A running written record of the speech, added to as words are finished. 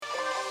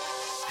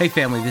Hey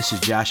family, this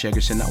is Josh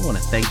Eggerson. I want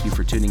to thank you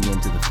for tuning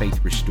in to the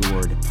Faith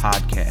Restored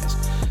podcast.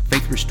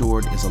 Faith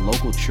Restored is a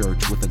local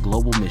church with a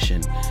global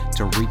mission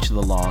to reach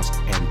the lost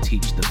and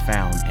teach the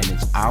found. And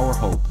it's our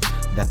hope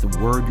that the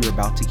word you're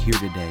about to hear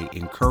today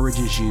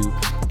encourages you,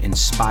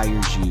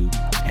 inspires you,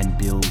 and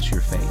builds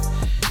your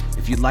faith.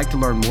 If you'd like to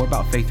learn more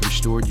about Faith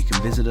Restored, you can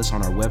visit us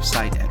on our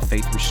website at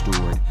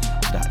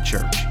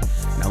faithrestored.church.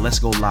 Now let's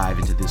go live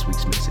into this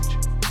week's message.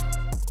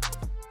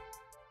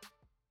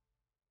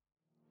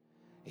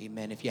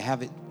 Amen. If you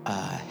have it,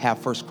 have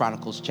First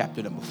Chronicles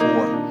chapter number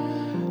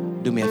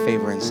 4. Do me a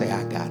favor and say,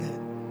 I got it.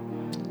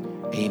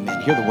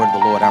 Amen. Hear the word of the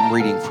Lord. I'm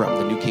reading from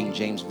the New King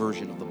James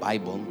Version of the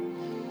Bible.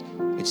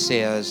 It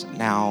says,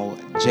 now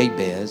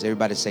Jabez,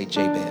 everybody say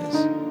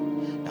Jabez.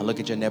 Now look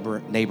at your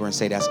neighbor and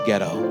say, that's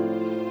ghetto.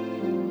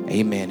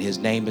 Amen. His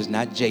name is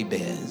not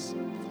Jabez.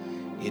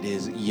 It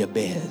is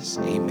Jabez.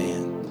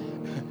 Amen.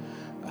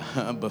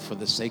 But for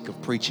the sake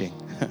of preaching,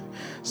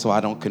 so I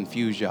don't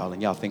confuse y'all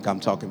and y'all think I'm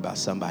talking about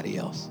somebody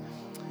else,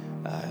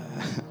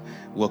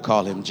 we'll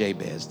call him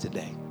Jabez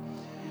today.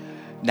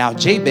 Now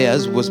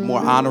Jabez was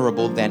more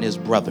honorable than his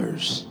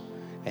brothers,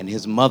 and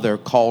his mother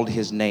called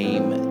his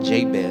name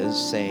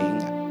Jabez,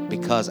 saying,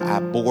 because I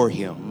bore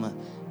him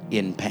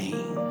in pain.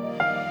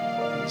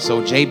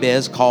 So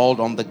Jabez called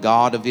on the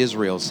God of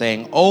Israel,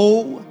 saying,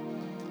 oh,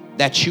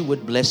 that you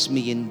would bless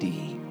me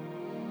indeed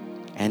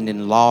and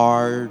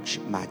enlarge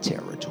my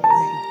territory,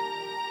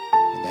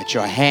 and that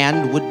your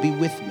hand would be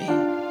with me,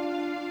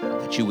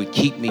 that you would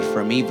keep me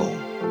from evil,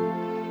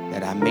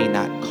 that I may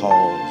not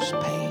cause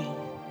pain.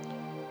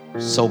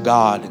 So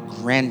God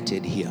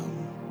granted him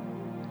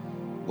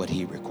what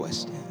he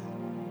requested.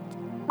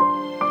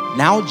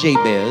 Now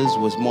Jabez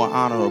was more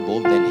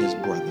honorable than his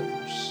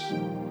brothers,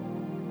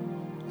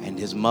 and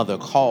his mother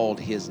called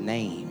his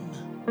name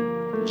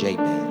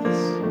Jabez,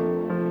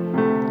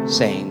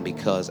 saying,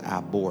 because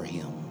I bore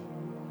him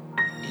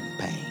in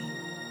pain.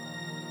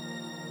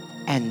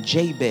 And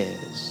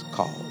Jabez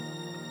called.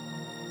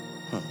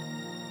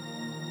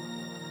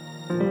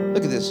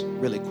 Look at this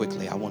really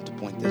quickly. I want to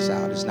point this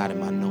out. It's not in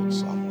my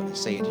notes, so I'm going to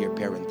say it here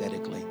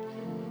parenthetically.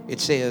 It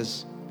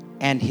says,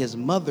 and his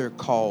mother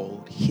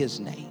called his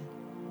name.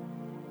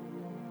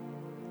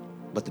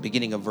 But the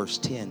beginning of verse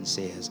 10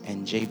 says,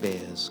 and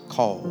Jabez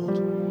called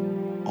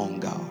on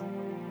God.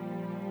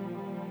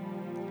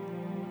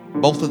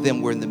 Both of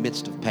them were in the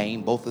midst of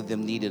pain. Both of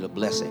them needed a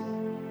blessing.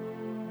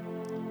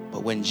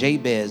 But when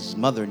Jabez's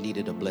mother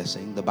needed a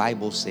blessing, the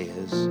Bible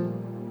says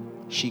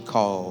she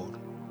called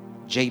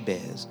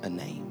Jabez a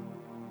name.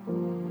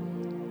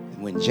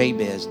 And when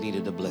Jabez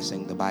needed a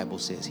blessing, the Bible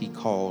says he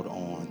called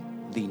on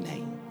the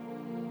name.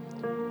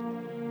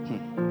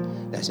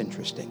 That's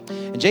interesting.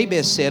 And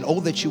Jabez said,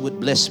 oh, that you would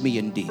bless me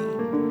indeed,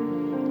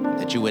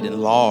 that you would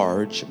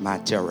enlarge my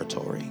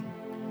territory,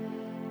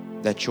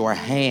 that your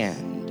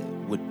hand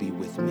would be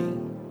with me,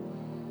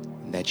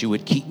 and that you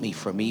would keep me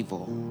from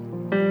evil,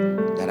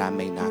 that I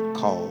may not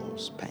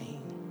cause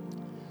pain.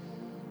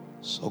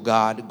 So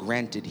God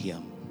granted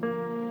him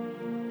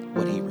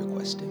what he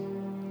requested.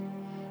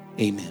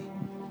 Amen.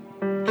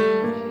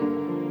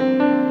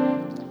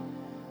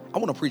 I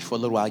want to preach for a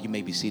little while. You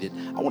may be seated.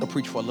 I want to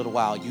preach for a little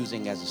while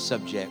using as a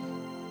subject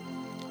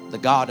the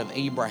God of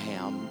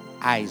Abraham,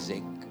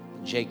 Isaac,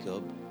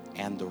 Jacob,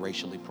 and the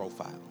racially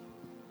profiled.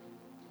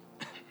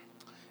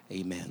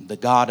 Amen. The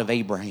God of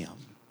Abraham,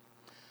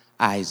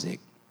 Isaac,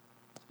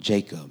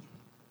 Jacob,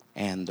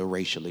 and the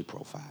racially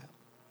profiled.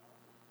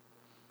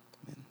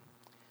 Amen.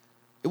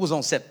 It was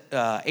on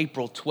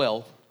April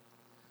 12th,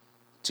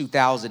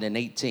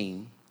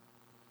 2018,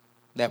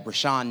 that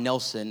Rashawn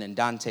Nelson and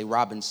Dante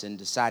Robinson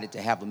decided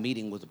to have a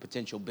meeting with a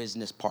potential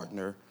business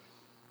partner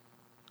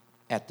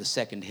at the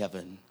second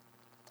heaven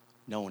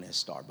known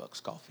as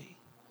Starbucks Coffee.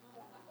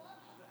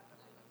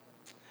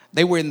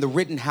 They were in the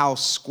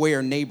Rittenhouse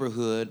Square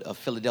neighborhood of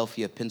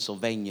Philadelphia,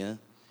 Pennsylvania,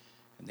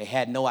 and they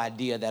had no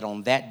idea that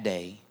on that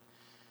day,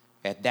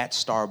 at that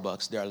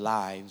Starbucks, their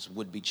lives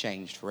would be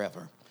changed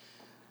forever.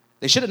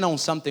 They should have known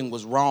something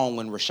was wrong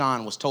when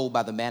Rashawn was told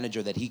by the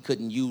manager that he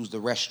couldn't use the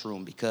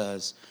restroom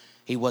because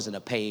he wasn't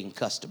a paying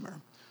customer.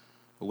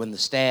 Or when the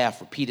staff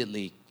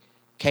repeatedly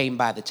came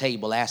by the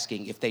table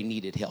asking if they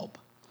needed help.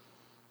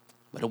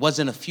 But it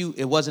wasn't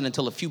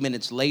until a few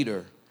minutes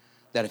later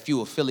that a few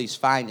of Philly's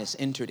finest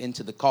entered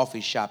into the coffee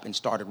shop and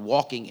started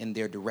walking in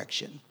their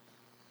direction,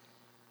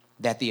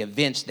 that the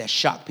events that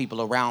shocked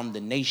people around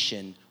the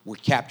nation were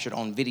captured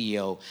on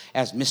video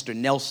as Mr.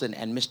 Nelson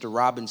and Mr.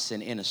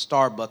 Robinson in a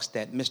Starbucks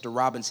that Mr.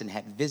 Robinson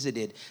had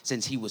visited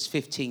since he was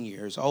 15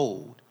 years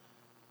old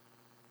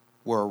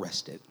were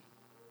arrested.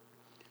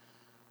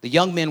 The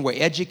young men were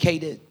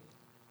educated.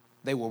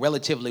 They were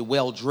relatively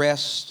well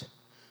dressed.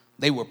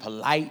 They were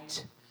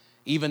polite,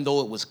 even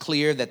though it was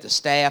clear that the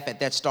staff at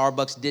that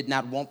Starbucks did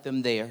not want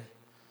them there.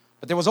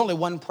 But there was only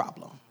one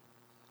problem.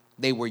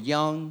 They were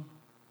young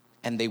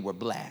and they were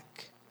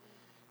black.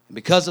 And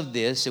because of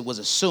this, it was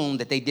assumed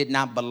that they did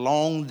not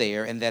belong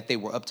there and that they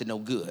were up to no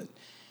good.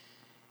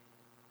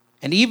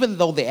 And even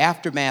though the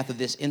aftermath of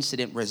this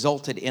incident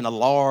resulted in a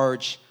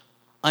large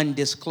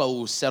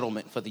undisclosed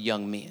settlement for the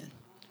young men.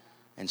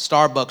 And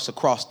Starbucks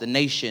across the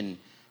nation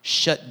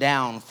shut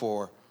down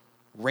for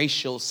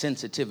racial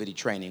sensitivity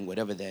training,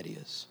 whatever that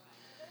is.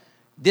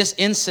 This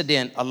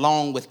incident,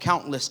 along with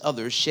countless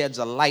others, sheds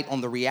a light on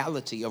the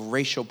reality of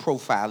racial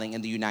profiling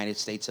in the United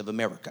States of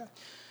America.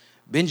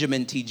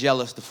 Benjamin T.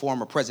 Jealous, the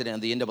former president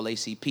of the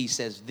NAACP,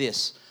 says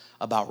this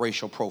about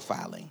racial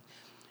profiling.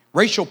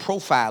 Racial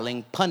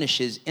profiling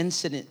punishes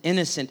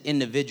innocent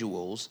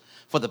individuals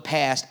for the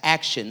past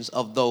actions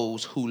of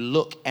those who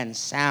look and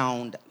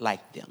sound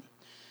like them.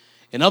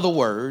 In other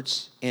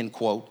words, end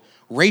quote,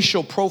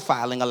 racial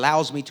profiling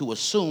allows me to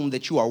assume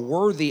that you are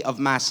worthy of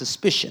my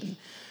suspicion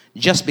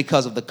just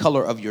because of the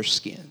color of your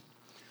skin.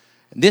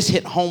 This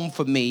hit home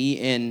for me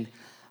in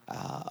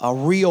a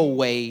real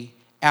way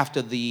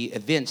after the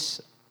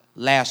events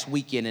last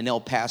weekend in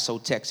El Paso,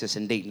 Texas,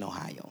 and Dayton,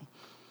 Ohio.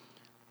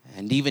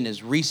 And even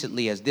as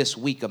recently as this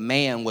week, a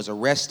man was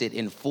arrested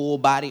in full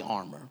body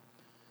armor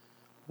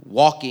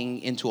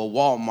walking into a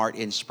Walmart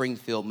in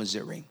Springfield,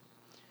 Missouri.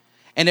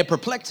 And it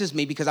perplexes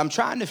me because I'm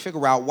trying to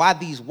figure out why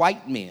these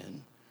white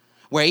men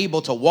were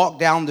able to walk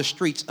down the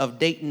streets of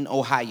Dayton,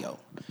 Ohio,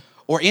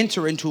 or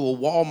enter into a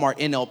Walmart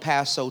in El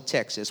Paso,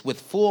 Texas, with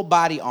full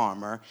body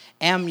armor,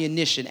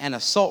 ammunition, and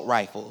assault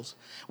rifles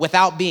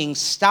without being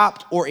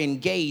stopped or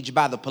engaged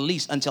by the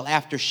police until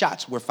after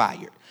shots were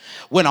fired.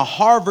 When a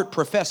Harvard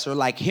professor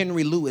like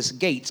Henry Louis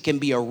Gates can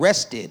be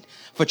arrested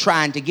for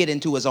trying to get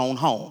into his own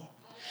home.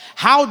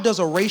 How does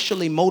a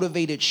racially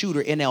motivated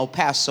shooter in El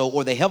Paso,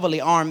 or the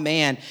heavily armed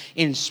man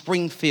in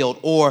Springfield,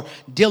 or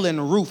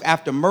Dylan Roof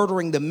after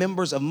murdering the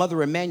members of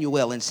Mother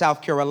Emanuel in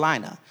South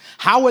Carolina,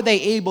 how are they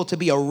able to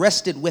be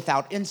arrested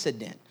without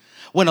incident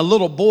when a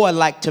little boy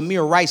like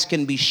Tamir Rice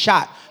can be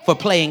shot for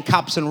playing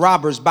cops and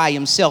robbers by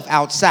himself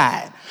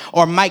outside?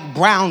 Or Mike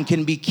Brown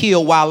can be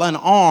killed while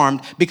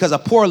unarmed because a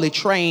poorly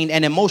trained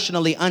and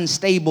emotionally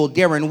unstable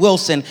Darren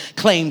Wilson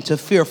claimed to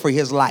fear for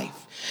his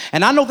life.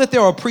 And I know that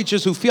there are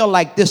preachers who feel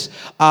like this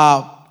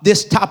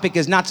topic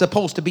is not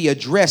supposed to be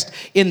addressed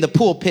in the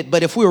pulpit,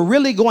 but if we're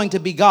really going to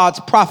be God's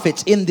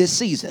prophets in this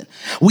season,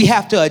 we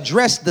have to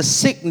address the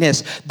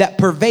sickness that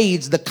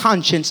pervades the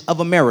conscience of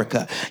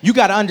America. You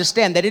got to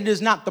understand that it is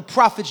not the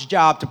prophet's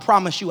job to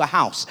promise you a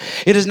house.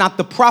 It is not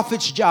the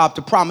prophet's job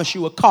to promise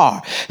you a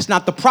car. It's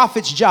not the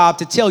prophet's job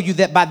to tell you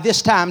that by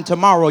this time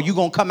tomorrow you're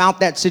going to come out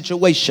that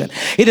situation.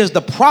 It is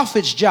the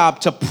prophet's job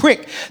to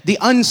prick the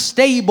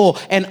unstable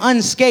and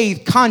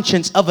unscathed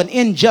conscience of an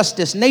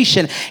injustice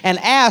nation and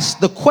ask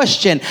the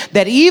question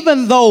that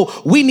even though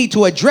we need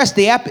to address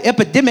the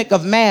epidemic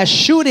of mass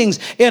shootings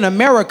in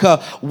America,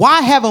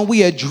 why haven't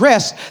we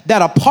addressed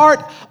that a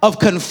part of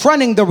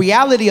confronting the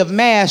reality of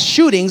mass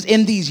shootings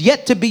in these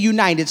yet to be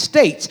United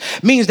States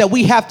means that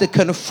we have to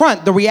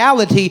confront the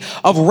reality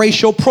of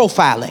racial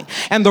profiling.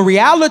 And the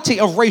reality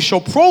of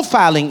racial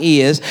profiling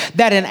is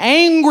that an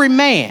angry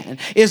man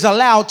is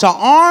allowed to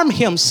arm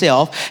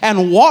himself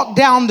and walk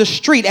down the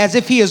street as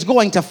if he is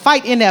going to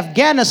fight in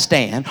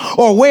Afghanistan,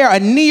 or wear a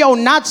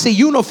neo-Nazi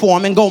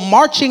uniform and go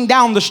marching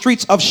down the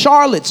streets of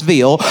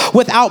Charlottesville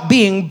without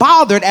being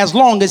bothered as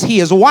long as he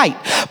is white.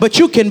 But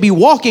you can be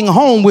walking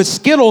home with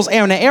Skittles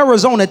and an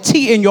Arizona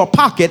tea in your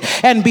pocket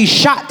and be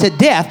shot to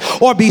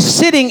death, or be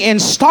sitting in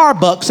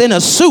Starbucks in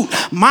a suit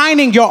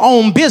minding your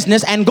own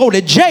business and go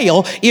to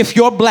jail if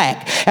you're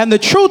black. And the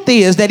truth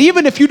is that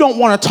even if you don't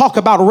want to talk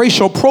about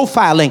racial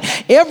profiling,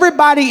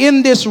 everybody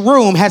in this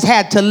room has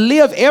had to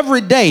live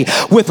every day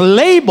with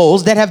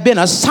labels that have been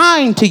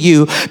assigned to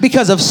you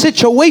because of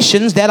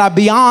situations that are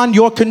beyond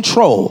your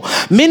control.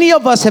 Many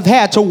of us have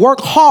had to work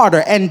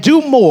harder and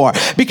do more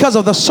because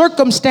of the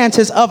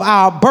circumstances of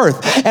our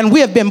birth, and we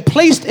have been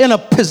placed in a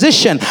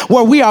position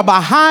where we are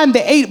behind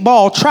the 8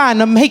 ball trying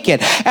to make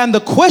it. And the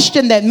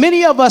question that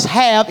many of us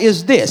have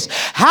is this: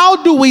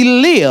 how do we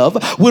live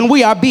when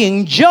we are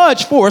being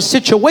judged for a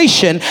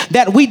situation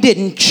that we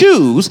didn't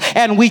choose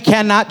and we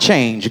cannot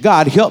change?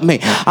 God help me.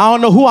 I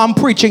don't know who I'm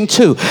preaching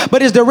to,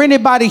 but is there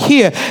anybody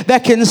here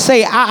that can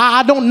say,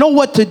 I don't know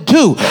what to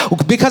do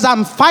because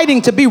I'm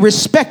fighting to be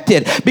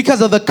respected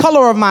because of the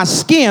color of my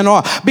skin,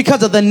 or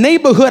because of the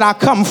neighborhood I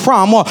come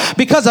from, or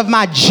because of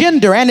my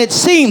gender, and it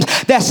seems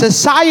that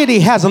society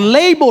has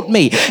labeled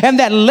me, and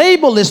that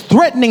label is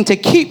threatening to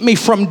keep me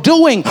from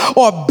doing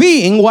or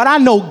being what I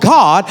know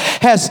God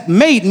has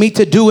made me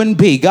to do and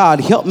be? God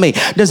help me.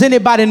 Does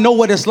anybody know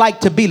what it's like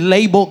to be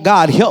labeled?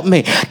 God help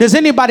me. Does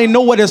anybody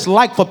know what it's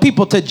like for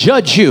people to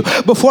judge you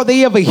before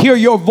they ever hear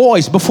your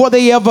voice, before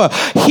they ever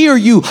hear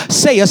you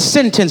say a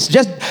sentence,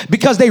 just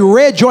because they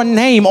read your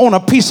name on a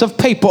piece of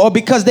paper, or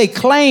because they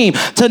claim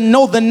to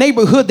know the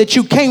neighborhood that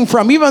you came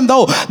from? Even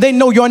though they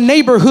know your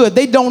neighborhood,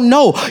 they don't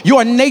know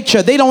your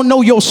nature, they don't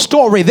know your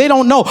story, they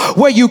don't know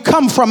where you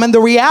come from. And the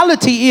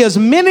reality is,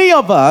 many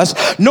of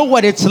us know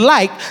what it's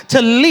like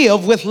to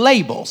live with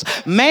labels,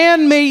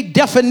 man-made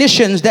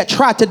definitions that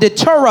try to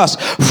deter us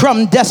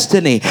from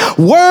destiny,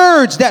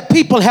 words that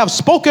people have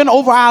spoken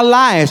over our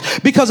lives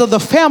because of the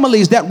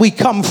families that we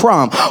come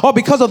from, or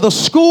because of the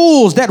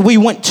schools that we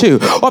went to,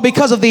 or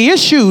because of the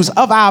issues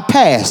of our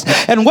past.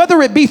 past. And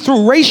whether it be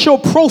through racial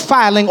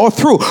profiling or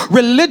through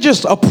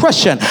religious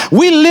oppression,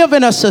 we live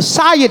in a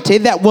society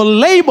that will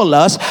label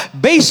us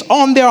based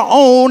on their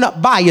own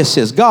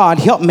biases. God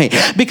help me.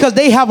 Because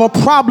they have a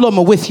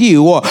problem with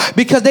you, or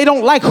because they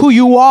don't like who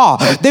you are,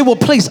 they will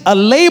place a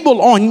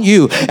label on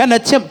you and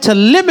attempt to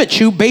limit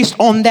you based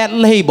on that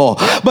label.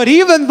 But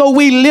even though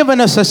we live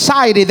in a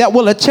society that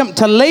will attempt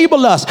to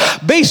label us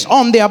based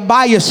on their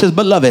biases,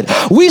 beloved,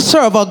 we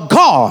serve a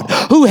God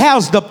who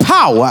has the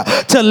power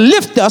to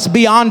lift us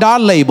beyond our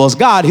labels.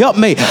 God help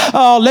me.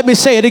 Let me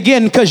say it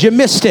again because you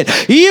missed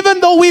it. Even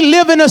though we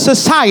live in a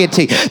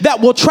society that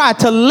will try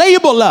to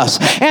label us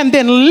and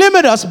then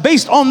limit us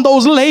based on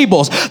those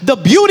labels, the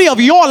beauty of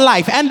your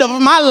life and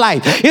of my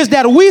life is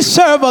that we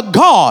serve a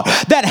God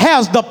that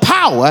has the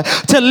power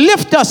to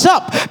lift us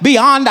up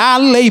beyond our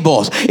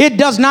labels. It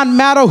does not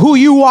matter who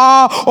you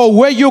are or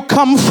where you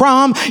come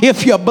from,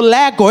 if you're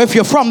black or if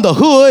you're from the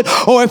hood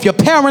or if your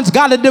parents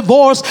got a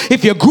divorce,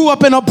 if you grew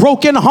up in a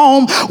broken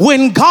home.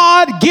 When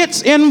God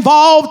gets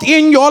involved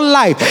in your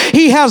life,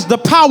 he has the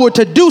power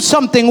to do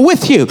something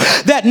with you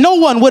that no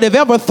one would have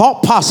ever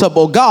thought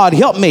possible. God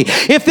help me.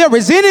 If there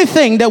is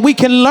anything that we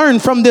can learn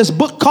from this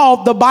book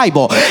called the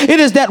Bible, it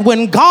is that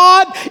when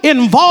God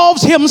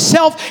involves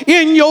himself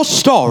in your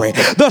story,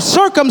 the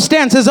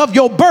circumstances of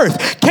your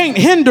birth can't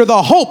hinder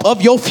the hope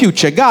of your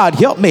future. God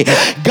help me.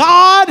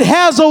 God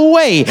has a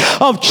way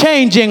of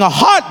changing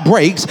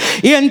heartbreaks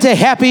into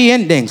happy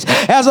endings.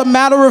 As a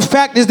matter of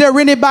fact, is there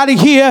anybody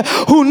here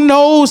who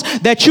knows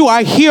that you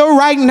are here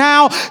right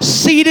now,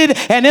 seated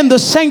and in the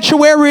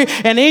sanctuary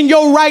and in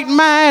your right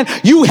mind?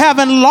 You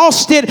haven't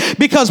lost it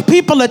because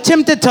people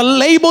attempted to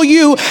label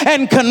you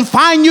and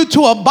confine you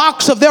to a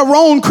box of their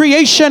own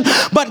creation,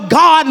 but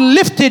God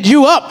lifted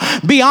you up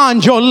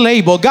beyond your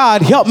label.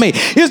 God help me.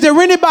 Is there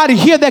anybody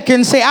here that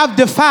can say, I've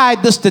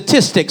defied the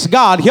statistics?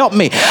 God help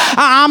me.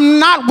 I'm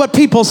not what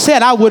people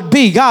said I would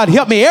be. God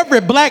help me.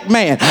 Every black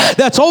man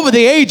that's over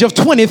the age of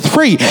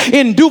 23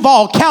 in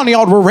Duval County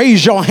ought to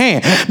raise your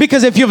hand,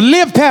 because if you've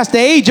lived past the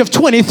age of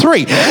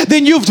 23,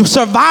 then you've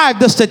survived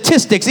the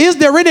statistics. Is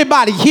there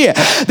anybody here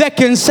that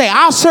can say,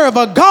 I serve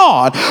a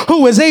God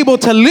who is able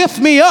to lift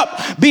me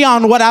up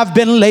beyond what I've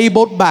been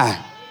labeled by?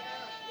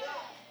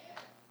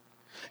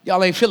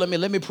 Y'all ain't feeling me.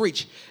 Let me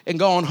preach and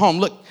go on home.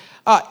 Look,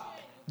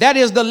 that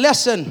is the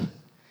lesson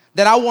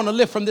that I want to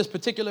lift from this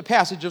particular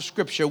passage of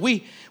scripture.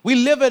 We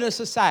live in a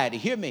society,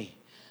 hear me,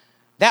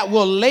 that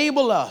will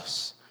label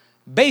us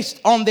based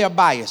on their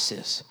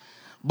biases.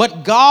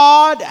 But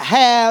God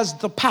has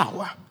the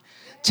power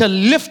to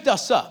lift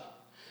us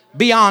up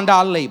beyond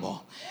our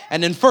label.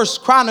 And in 1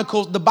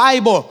 Chronicles, the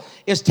Bible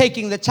is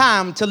taking the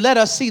time to let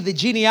us see the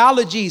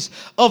genealogies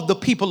of the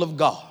people of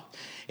God.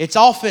 It's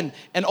often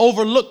an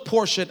overlooked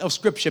portion of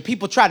scripture.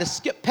 People try to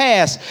skip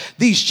past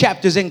these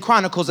chapters in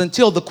Chronicles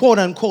until the quote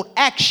unquote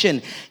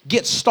action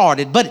gets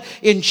started. But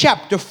in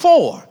chapter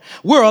 4,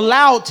 we're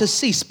allowed to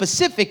see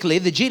specifically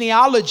the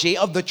genealogy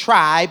of the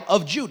tribe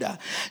of Judah.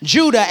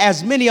 Judah,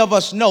 as many of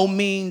us know,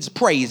 means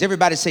praise.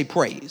 Everybody say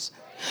praise.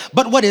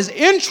 But what is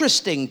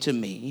interesting to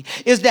me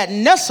is that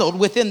nestled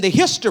within the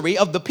history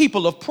of the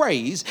people of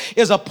praise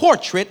is a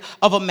portrait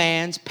of a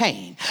man's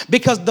pain.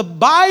 Because the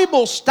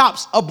Bible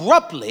stops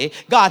abruptly.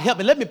 God help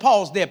me. Let me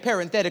pause there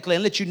parenthetically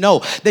and let you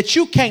know that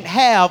you can't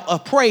have a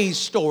praise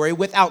story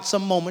without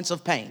some moments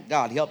of pain.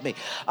 God help me.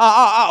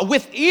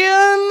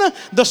 Within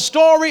the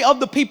story of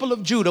the people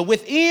of Judah,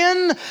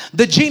 within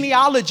the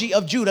genealogy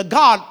of Judah,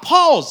 God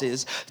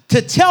pauses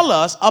to tell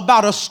us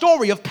about a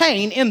story of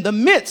pain in the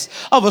midst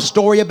of a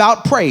story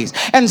about praise.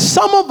 And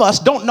some of us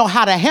don't know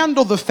how to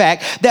handle the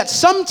fact that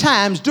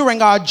sometimes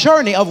during our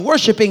journey of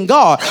worshiping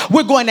God,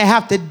 we're going to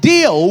have to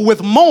deal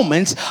with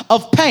moments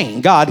of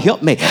pain. God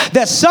help me.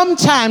 That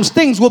sometimes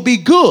things will be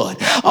good.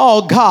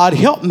 Oh, God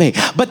help me.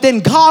 But then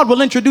God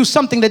will introduce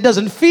something that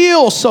doesn't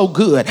feel so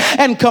good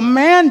and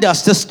command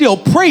us to still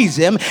praise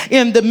him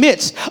in the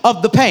midst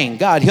of the pain.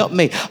 God help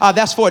me.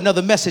 That's for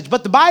another message.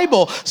 But the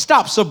Bible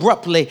stops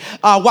abruptly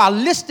while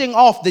listing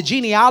off the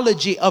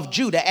genealogy of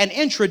Judah and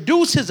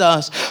introduces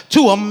us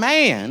to a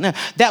man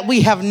that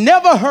we have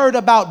never heard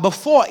about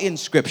before in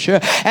Scripture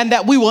and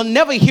that we will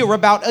never hear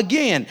about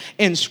again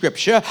in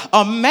Scripture,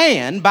 a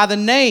man by the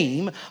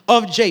name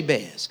of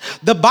Jabez.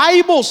 The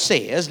Bible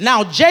says,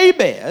 now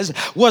Jabez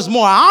was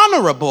more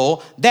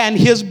honorable than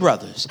his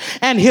brothers,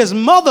 and his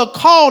mother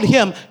called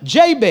him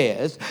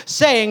Jabez,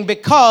 saying,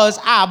 because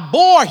I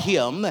bore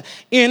him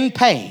in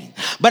pain.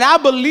 But I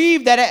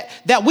believe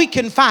that we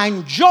can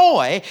find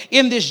joy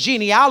in this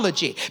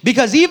genealogy,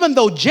 because even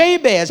though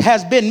Jabez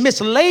has been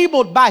mislabeled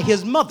by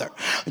his mother,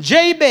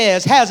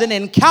 Jabez has an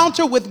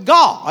encounter with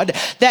God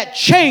that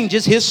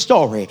changes his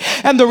story.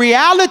 And the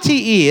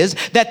reality is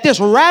that this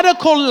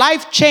radical,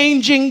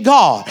 life-changing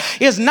God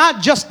is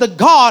not just the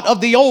God of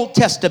the Old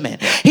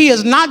Testament. He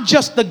is not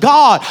just the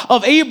God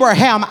of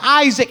Abraham,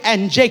 Isaac,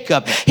 and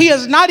Jacob. He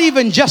is not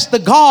even just the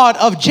God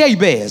of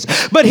Jabez,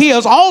 but he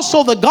is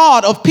also the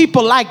God of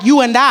people like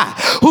you and I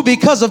who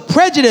because of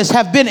prejudice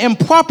have been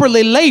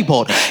improperly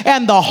labeled.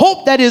 And the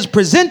hope that is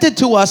presented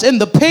to us in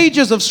the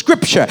pages of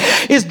Scripture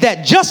is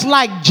that just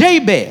like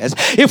Jabez,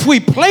 if we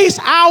place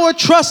our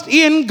trust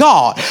in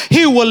God,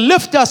 he will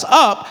lift us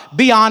up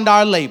beyond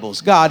our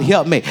labels. God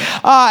help me.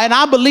 And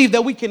I believe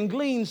that we can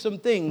glean some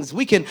things.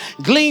 We can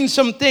glean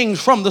some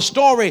things from the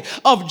story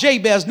of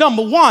Jabez.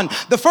 Number one,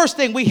 the first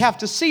thing we have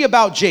to see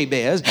about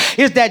Jabez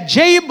is that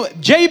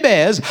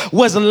Jabez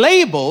was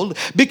labeled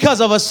because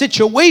of a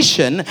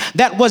situation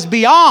that was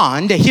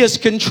beyond his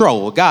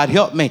control. God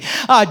help me.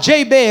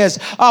 Jabez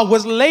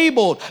was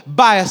labeled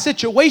by a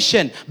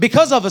situation,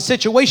 because of a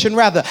situation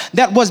rather,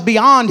 that was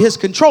beyond his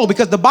control,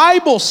 because the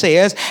Bible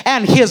says,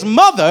 and his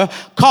mother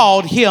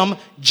called him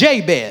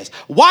Jabez.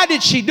 Why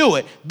did she do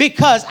it?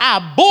 Because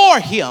I bore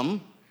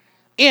him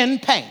in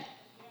pain.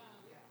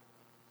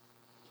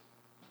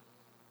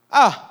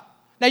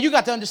 Now you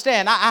got to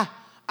understand,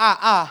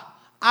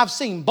 I've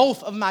seen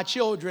both of my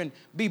children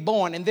be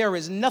born, and there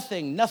is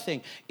nothing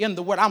in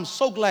the word. I'm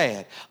so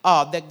glad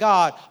that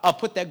God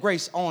put that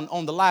grace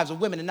on the lives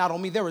of women and not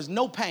on me. There is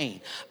no pain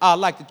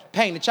like the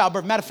pain of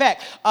childbirth. Matter of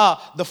fact,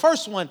 the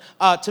first one,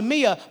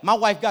 Tamia, my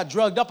wife got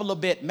drugged up a little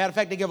bit. Matter of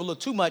fact, they gave her a little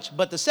too much.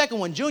 But the second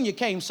one, Junior,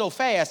 came so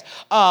fast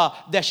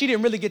that she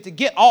didn't really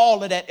get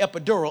all of that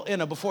epidural in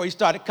her before he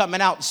started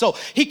coming out. So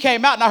he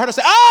came out, and I heard her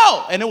say,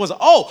 "Oh!" And it was an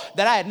 "oh"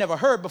 that I had never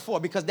heard before,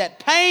 because that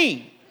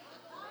pain,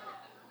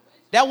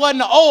 that wasn't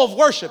the "oh" of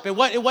worship. It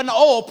wasn't the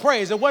 "oh" of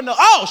praise. It wasn't the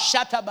 "oh"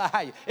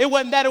 shatabahaya. It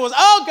wasn't that. It was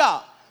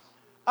 "oh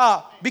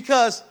God."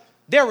 Because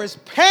there is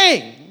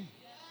pain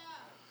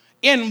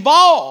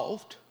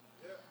involved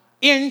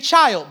in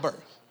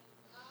childbirth.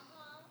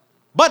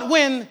 But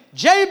when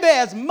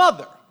Jabez's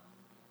mother,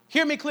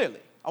 hear me clearly,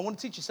 I want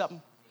to teach you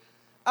something.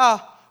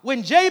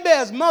 When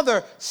Jabez's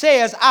mother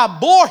says, "I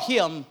bore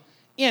him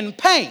in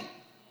pain,"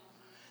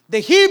 the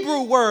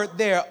Hebrew word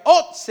there,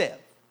 otsev,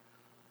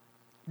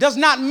 does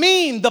not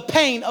mean the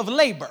pain of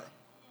labor.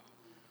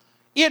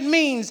 It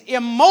means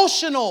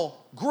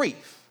emotional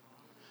grief,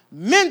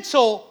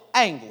 mental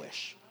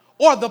anguish,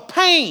 or the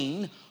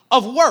pain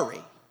of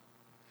worry.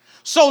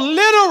 So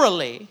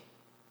literally,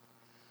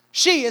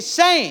 she is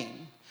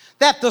saying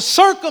that the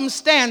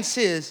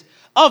circumstances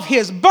of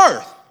his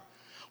birth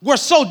were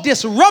so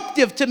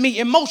disruptive to me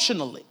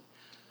emotionally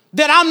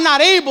that I'm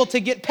not able to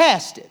get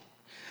past it.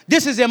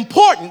 This is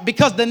important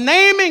because the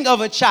naming of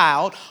a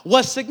child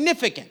was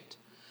significant.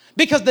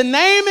 Because the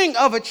naming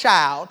of a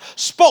child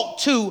spoke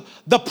to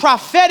the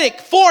prophetic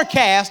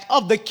forecast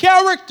of the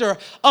character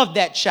of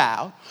that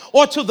child,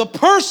 or to the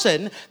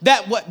person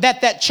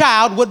that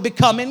child would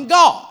become in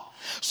God.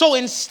 So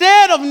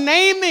instead of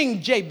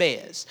naming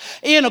Jabez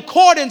in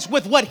accordance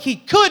with what he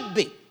could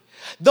be,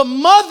 the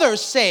mother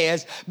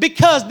says,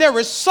 because there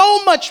is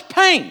so much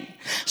pain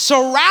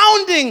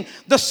surrounding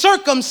the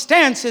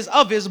circumstances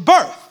of his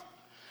birth,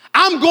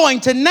 I'm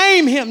going to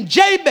name him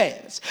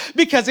Jabez,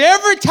 because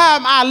every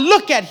time I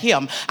look at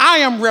him, I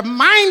am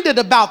reminded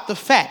about the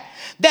fact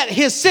that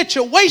his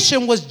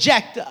situation was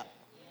jacked up.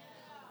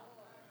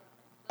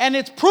 And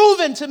it's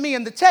proven to me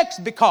in the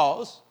text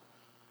because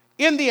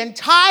in the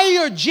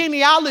entire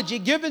genealogy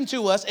given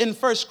to us in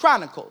 1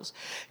 Chronicles,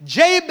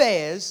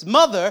 Jabez's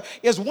mother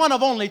is one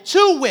of only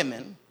 2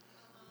 women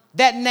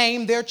that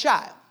named their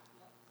child.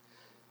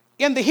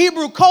 In the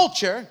Hebrew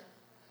culture,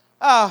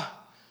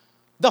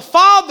 the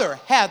father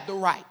had the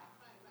right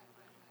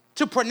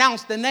to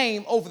pronounce the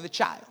name over the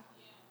child.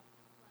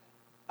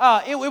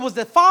 It was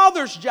the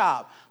father's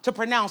job to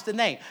pronounce the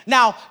name.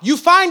 Now, you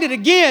find it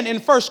again in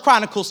 1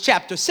 Chronicles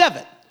chapter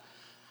 7.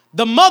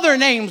 The mother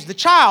names the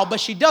child, but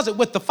she does it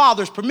with the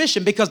father's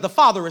permission because the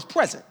father is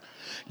present.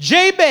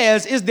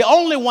 Jabez is the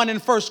only one in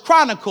 1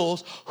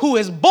 Chronicles who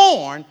is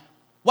born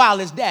while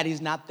his daddy's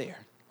not there.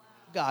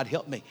 God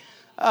help me.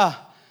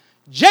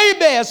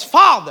 Jabez's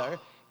father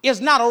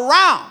is not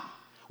around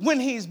when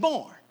he's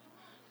born.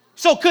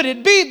 So could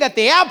it be that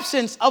the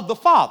absence of the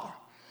father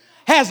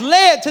has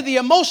led to the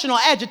emotional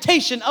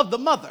agitation of the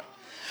mother?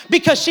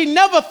 Because she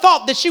never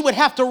thought that she would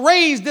have to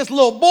raise this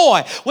little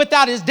boy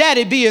without his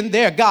daddy being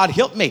there. God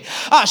help me.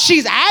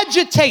 She's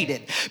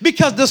agitated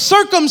because the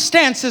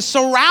circumstances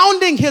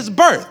surrounding his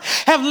birth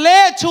have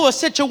led to a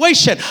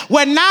situation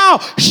where now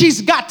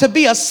she's got to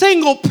be a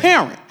single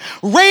parent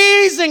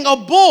raising a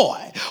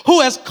boy who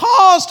has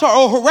caused her,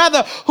 or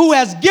rather who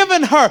has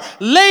given her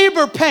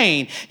labor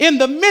pain in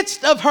the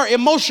midst of her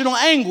emotional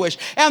anguish.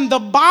 And the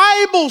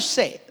Bible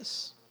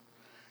says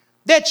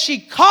that she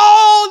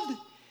called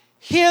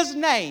his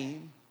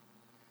name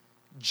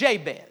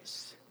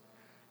Jabez.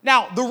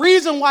 Now, the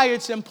reason why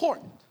it's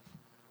important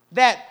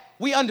that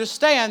we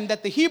understand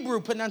that the Hebrew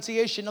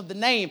pronunciation of the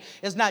name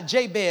is not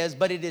Jabez,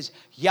 but it is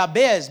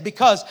Yabez,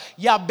 because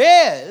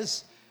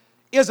Yabez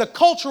is a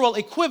cultural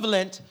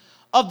equivalent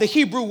of the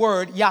Hebrew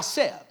word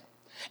Yaseb.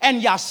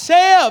 And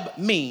Yaseb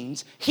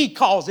means he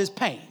causes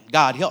pain.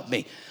 God help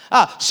me.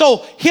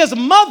 So his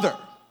mother,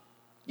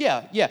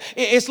 Yeah.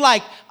 It's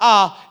like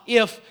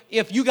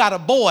if you got a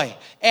boy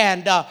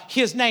and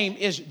his name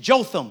is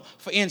Jotham,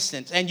 for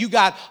instance, and you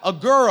got a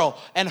girl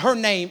and her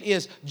name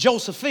is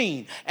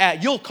Josephine,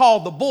 you'll call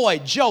the boy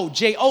Joe,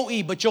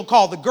 J-O-E, but you'll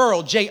call the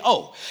girl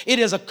J-O. It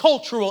is a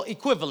cultural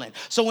equivalent.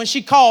 So when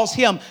she calls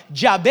him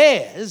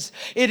Jabez,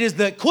 it is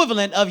the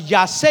equivalent of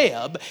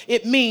Yaseb.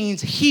 It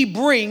means he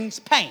brings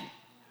pain.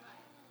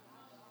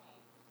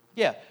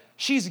 Yeah,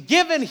 she's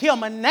given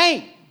him a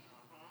name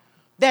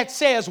that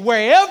says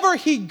wherever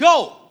he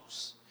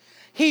goes,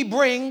 he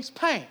brings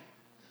pain.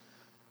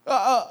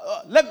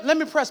 Let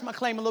me press my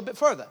claim a little bit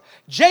further.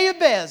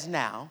 Jabez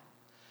now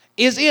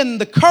is in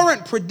the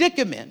current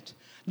predicament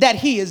that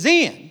he is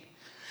in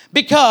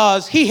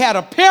because he had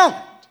a parent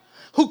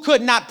who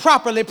could not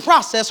properly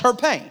process her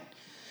pain.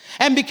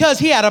 And because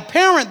he had a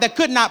parent that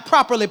could not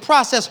properly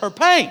process her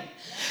pain,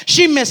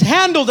 she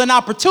mishandled an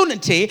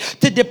opportunity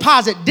to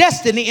deposit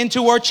destiny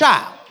into her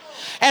child.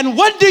 And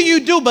what do you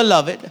do,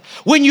 beloved,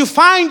 when you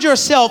find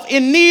yourself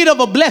in need of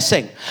a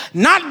blessing,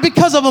 not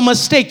because of a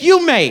mistake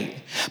you made,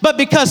 but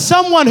because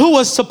someone who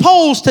was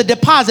supposed to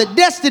deposit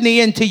destiny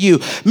into you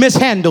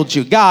mishandled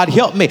you? God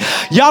help me.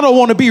 Y'all don't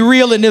want to be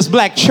real in this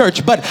black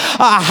church, but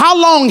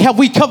how long have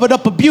we covered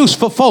up abuse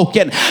for folk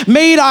and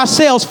made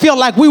ourselves feel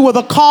like we were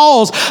the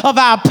cause of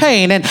our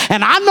pain? And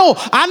I know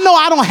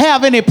I don't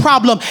have any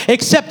problem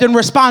accepting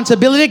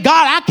responsibility.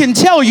 God, I can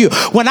tell you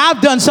when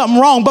I've done something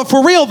wrong, but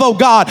for real though,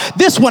 God,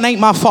 this one ain't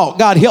my fault.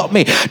 God help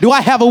me. Do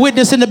I have a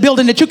witness in the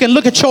building that you can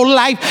look at your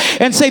life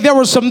and say there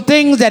were some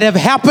things that have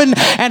happened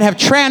and have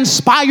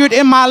transpired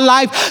in my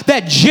life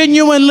that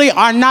genuinely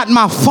are not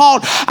my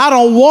fault? I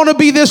don't want to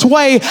be this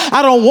way.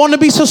 I don't want to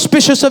be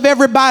suspicious of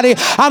everybody.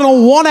 I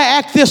don't want to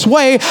act this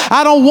way.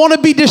 I don't want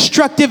to be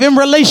destructive in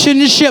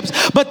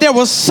relationships. But there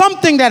was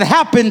something that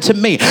happened to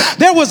me.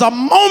 There was a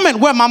moment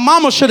where my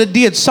mama should have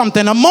did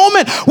something, a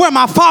moment where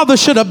my father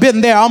should have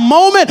been there, a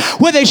moment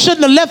where they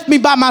shouldn't have left me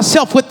by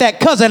myself with that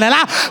cousin, and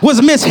I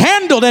was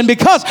mishandled. And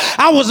because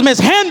I was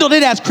mishandled,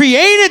 it has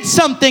created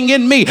something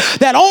in me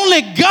that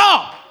only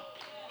God,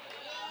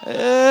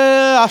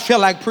 I feel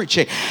like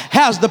preaching,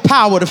 has the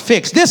power to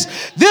fix.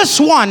 This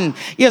one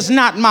is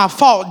not my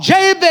fault.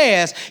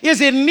 Jabez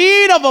is in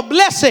need of a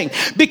blessing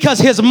because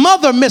his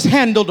mother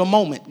mishandled a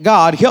moment.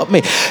 God help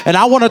me. And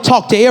I want to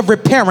talk to every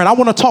parent. I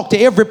want to talk to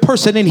every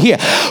person in here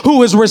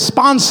who is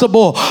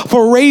responsible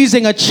for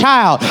raising a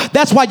child.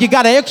 That's why you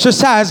got to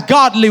exercise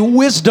godly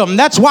wisdom.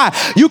 That's why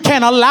you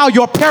can't allow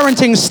your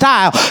parenting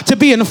style to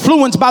be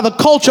influenced by the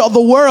culture of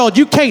the world.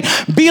 You can't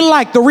be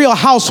like the Real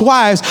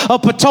Housewives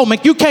of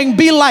Potomac. You can't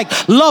be like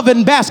Love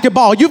and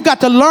Basketball. You've got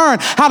to learn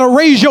how to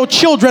raise your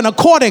children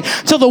according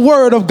to the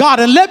word of God.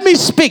 And let me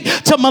speak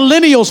to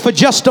millennials for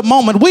just a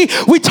moment. We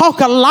talk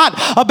a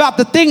lot about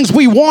the things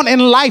we want in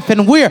life,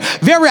 and we're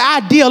very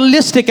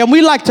idealistic, and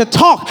we like to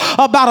talk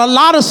about a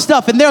lot of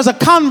stuff. And there's a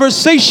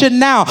conversation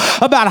now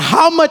about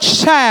how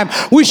much time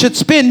we should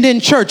spend in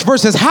church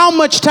versus how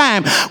much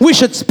time we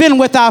should spend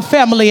with our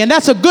family. And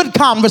that's a good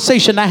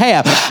conversation to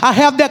have. I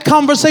have that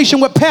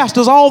conversation with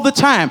pastors all the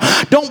time.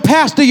 Don't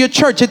pastor your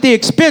church at the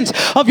expense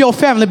of your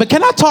family. But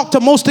can I talk to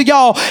most of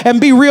y'all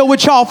and be real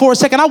with y'all for a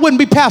second? I wouldn't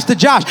be Pastor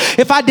Josh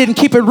if I didn't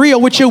keep it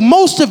real with you.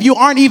 Most of you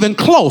aren't even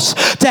close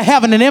to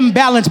having an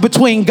imbalance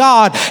between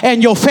God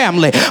and your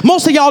family.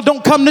 Most of y'all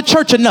don't come to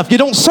church enough. You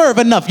don't serve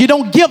enough. You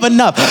don't give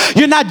enough.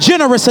 You're not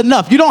generous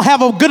enough. You don't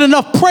have a good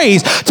enough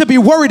praise to be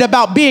worried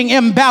about being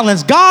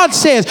imbalanced. God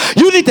says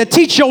you need to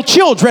teach your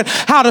children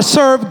how to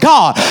serve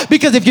God,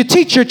 because if you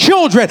teach your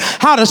children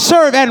how to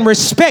serve and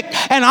respect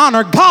and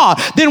honor God,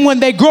 then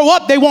when they grow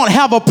up, they won't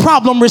have a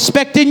problem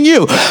respecting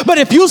you. But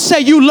if you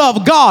say you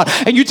love God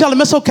and you tell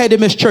them it's okay to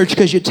miss church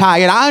because you're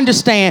tired, I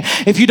understand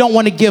if you don't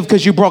want to give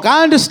because you're broke,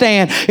 I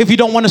understand if you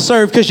don't want to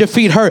serve because your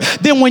feet hurt,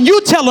 then when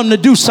you tell them to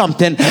do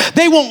something,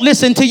 they won't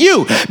listen to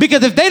you.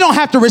 Because if they don't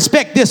have to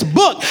respect this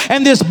book,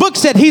 and this book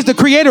said he's the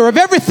creator of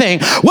everything,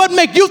 what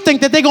make you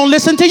think that they're going to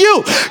listen to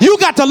you? You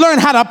got to learn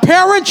how to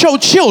parent your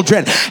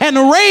children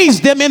and raise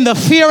them in the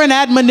fear and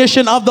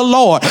admonition of the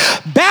Lord.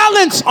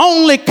 Balance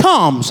only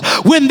comes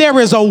when there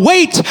is a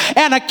weight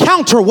and a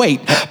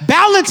counterweight.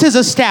 Balance is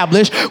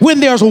established when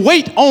there's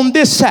weight on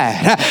this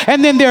side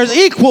and then there's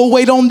equal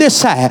weight on this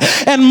side.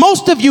 And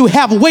most of you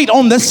have weight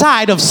on the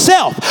side of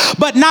self,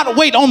 but not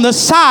weight on the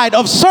side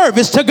of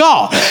service to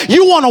God.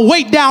 You want to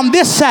weight down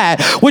this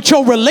side with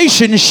your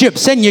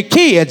relationships and your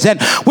kids and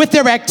with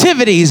their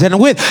activities and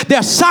with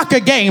their soccer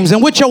games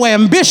and with your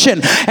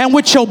ambition and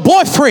with your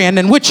boyfriend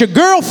and with your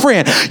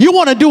girlfriend. You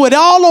want to do it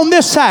all on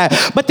this side,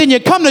 but then you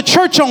come to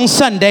church on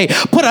Sunday,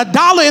 put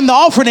 $1 in the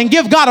offering and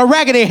give God a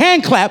raggedy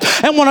hand clap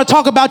and want to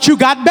talk about you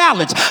got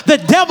balance. The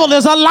devil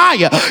is a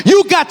liar.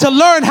 You got to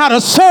learn how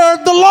to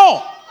serve the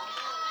Lord.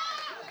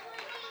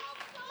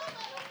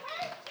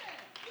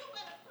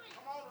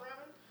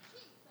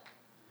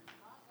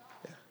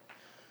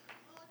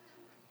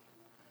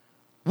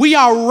 We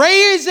are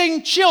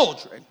raising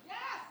children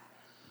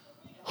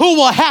who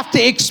will have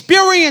to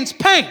experience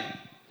pain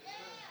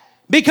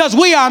because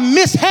we are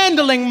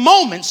mishandling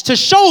moments to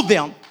show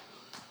them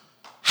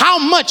how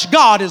much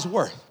God is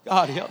worth.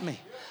 God help me.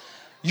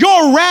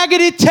 Your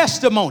raggedy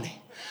testimony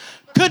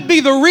could be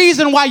the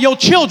reason why your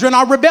children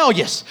are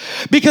rebellious,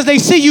 because they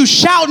see you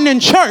shouting in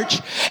church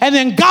and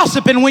then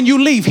gossiping when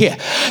you leave here.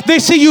 They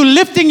see you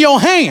lifting your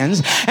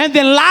hands and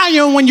then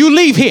lying when you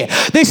leave here.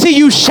 They see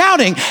you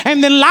shouting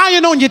and then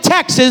lying on your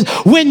taxes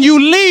when you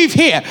leave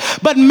here.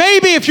 But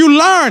maybe if you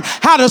learn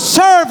how to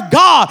serve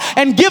God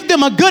and give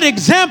them a good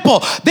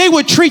example, they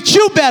would treat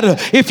you better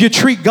if you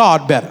treat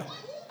God better.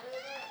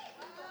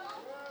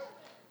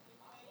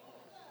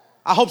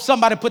 I hope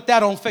somebody put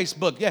that on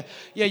Facebook.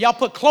 Yeah, y'all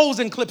put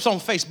closing clips on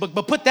Facebook,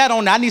 but put that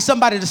on there. I need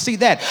somebody to see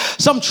that.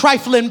 Some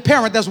trifling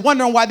parent that's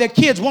wondering why their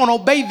kids won't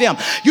obey them.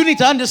 You need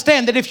to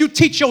understand that if you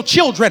teach your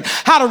children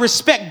how to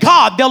respect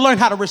God, they'll learn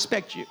how to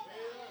respect you.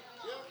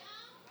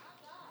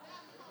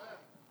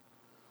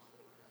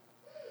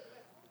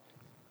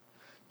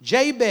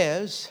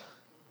 Jabez,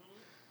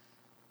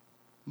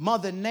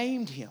 mother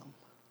named him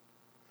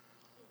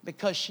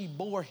because she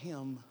bore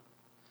him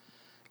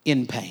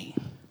in pain.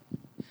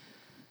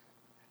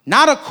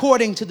 Not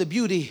according to the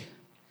beauty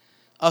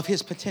of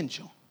his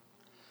potential,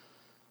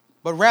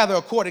 but rather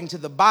according to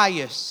the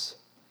bias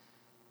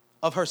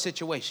of her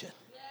situation.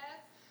 Yes.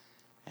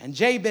 And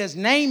Jabez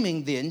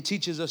naming then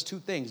teaches us two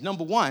things.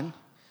 Number one,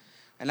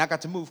 and I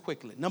got to move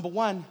quickly. Number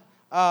one,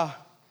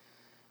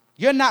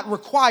 you're not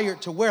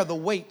required to wear the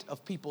weight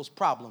of people's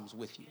problems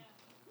with you.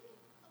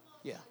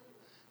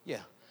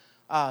 Yeah.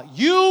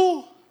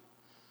 You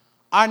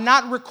are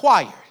not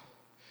required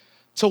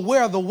to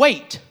wear the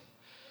weight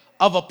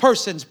of a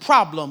person's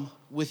problem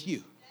with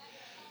you.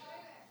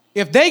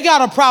 If they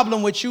got a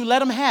problem with you, let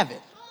them have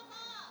it.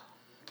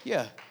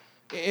 Yeah.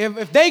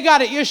 If they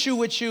got an issue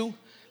with you,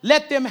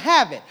 let them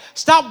have it.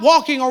 Stop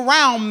walking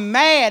around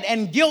mad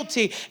and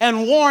guilty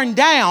and worn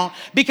down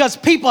because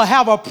people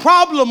have a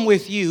problem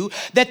with you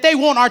that they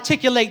won't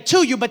articulate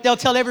to you, but they'll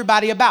tell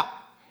everybody about.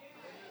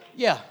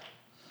 Yeah.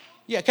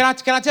 Can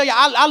I tell you,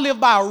 I live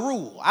by a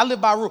rule. I live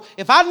by a rule.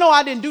 If I know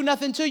I didn't do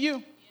nothing to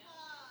you,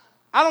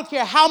 I don't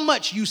care how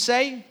much you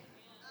say.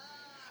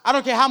 I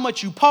don't care how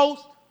much you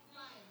post.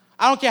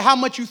 I don't care how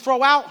much you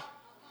throw out.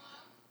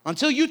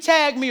 Until you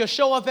tag me or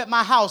show up at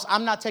my house,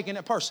 I'm not taking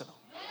it personal.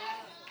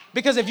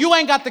 Because if you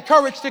ain't got the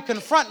courage to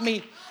confront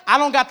me, I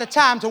don't got the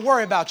time to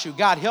worry about you.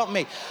 God help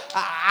me.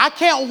 I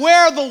can't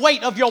wear the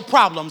weight of your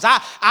problems.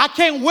 I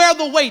can't wear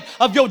the weight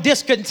of your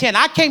discontent.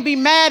 I can't be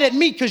mad at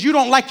me because you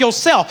don't like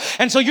yourself.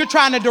 And so you're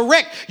trying to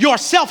direct your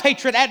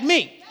self-hatred at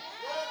me.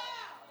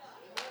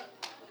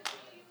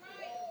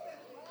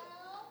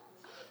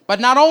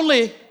 But not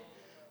only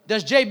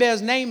does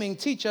Jabez naming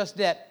teach us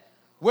that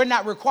we're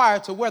not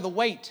required to wear the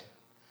weight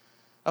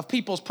of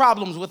people's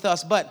problems with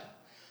us, but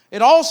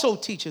it also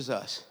teaches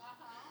us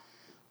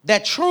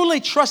that truly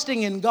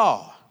trusting in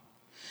God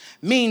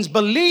means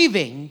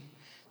believing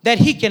that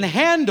he can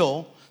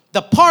handle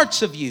the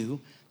parts of you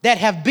that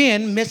have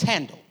been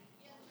mishandled.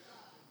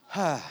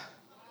 I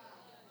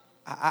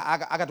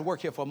got to work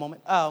here for a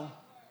moment.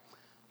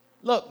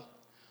 Look,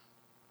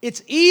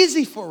 it's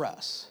easy for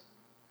us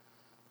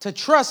to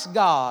trust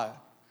God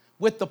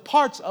with the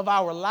parts of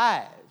our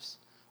lives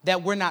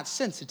that we're not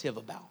sensitive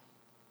about.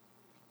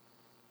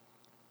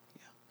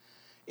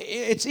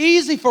 It's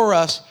easy for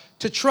us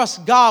to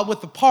trust God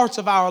with the parts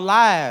of our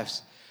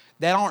lives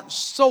that aren't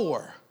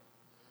sore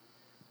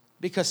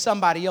because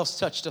somebody else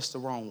touched us the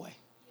wrong way.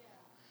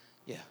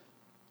 Yeah.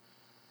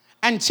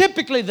 And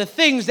typically the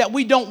things that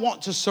we don't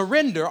want to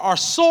surrender are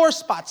sore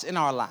spots in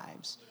our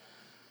lives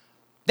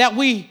that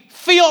we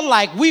feel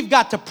like we've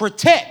got to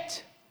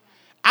protect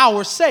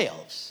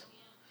ourselves.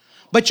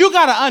 But you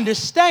got to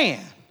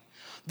understand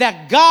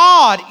that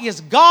God is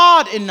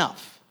God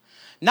enough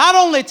not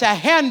only to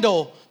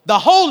handle the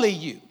holy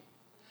you,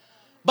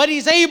 but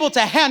he's able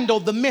to handle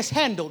the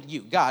mishandled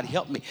you. God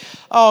help me.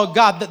 Oh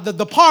God,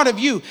 the part of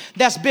you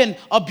that's been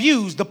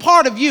abused, the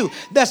part of you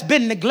that's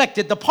been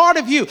neglected, the part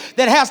of you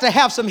that has to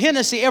have some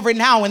Hennessy every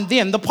now and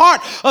then, the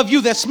part of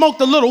you that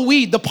smoked a little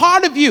weed, the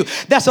part of you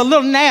that's a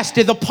little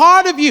nasty, the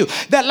part of you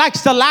that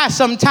likes to lie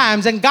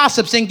sometimes and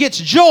gossips and gets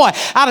joy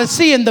out of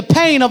seeing the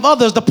pain of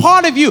others, the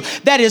part of you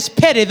that is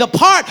petty, the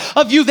part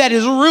of you that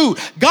is rude.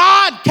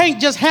 God can't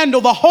just handle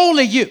the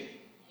holy you.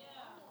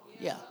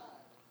 Yeah.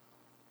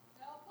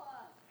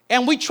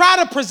 And we try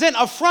to present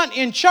a front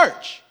in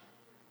church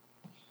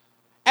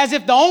as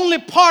if the only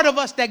part of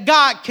us that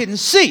God can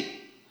see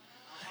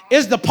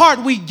is the part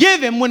we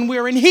give him when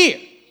we're in here.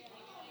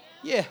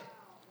 Yeah.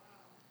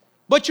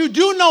 But you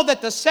do know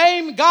that the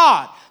same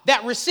God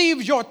that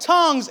receives your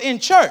tongues in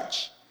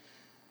church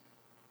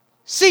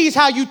sees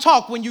how you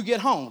talk when you get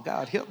home.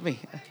 God help me.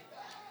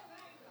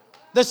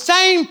 The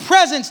same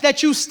presence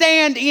that you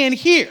stand in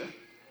here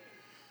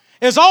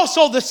is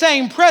also the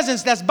same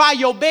presence that's by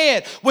your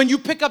bed when you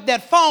pick up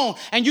that phone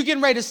and you're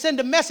getting ready to send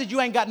a message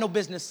you ain't got no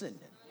business sending.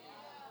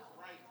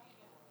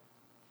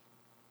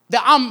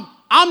 The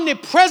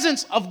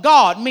omnipresence of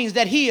God means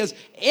that he is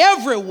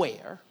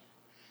everywhere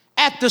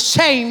at the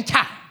same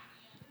time.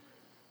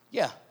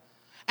 Yeah.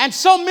 And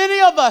so many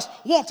of us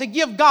want to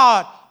give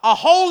God a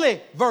holy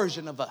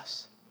version of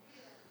us.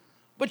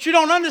 But you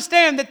don't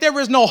understand that there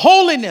is no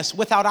holiness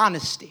without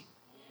honesty.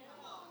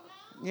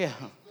 Yeah.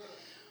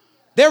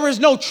 There is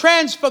no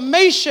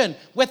transformation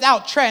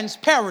without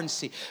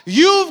transparency.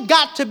 You've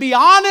got to be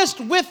honest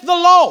with the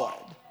Lord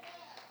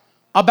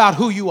about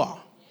who you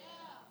are.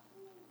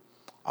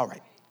 All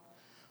right.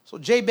 So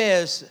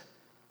Jabez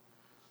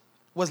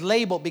was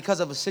labeled because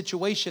of a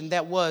situation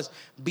that was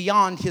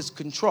beyond his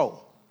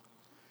control.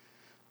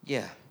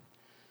 Yeah.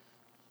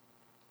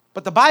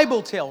 But the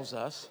Bible tells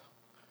us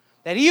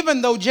that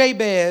even though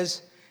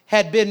Jabez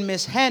had been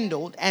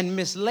mishandled and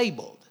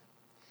mislabeled,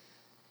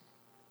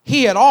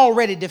 he had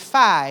already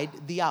defied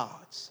the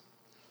odds.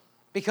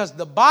 Because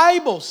the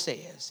Bible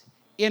says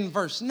in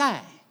verse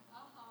 9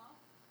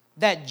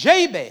 that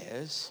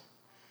Jabez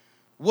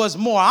was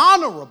more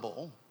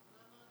honorable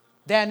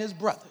than his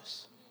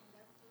brothers.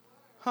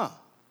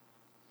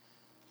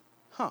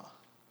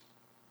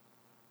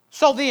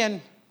 So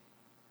then,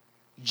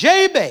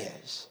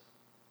 Jabez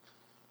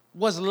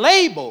was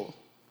labeled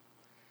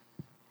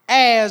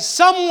as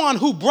someone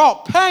who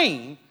brought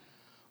pain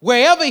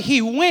wherever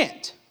he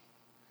went.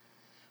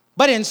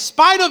 But in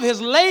spite of his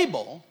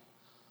label,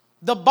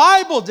 the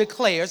Bible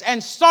declares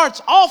and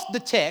starts off the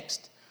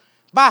text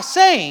by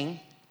saying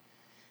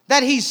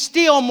that he's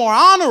still more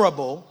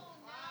honorable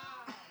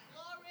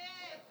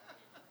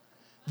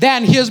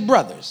than his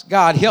brothers.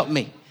 God help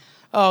me.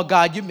 Oh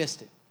God, you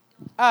missed it.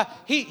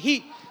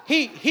 He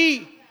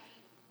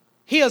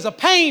is a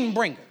pain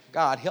bringer.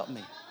 God help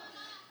me.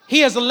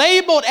 He is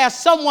labeled as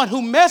someone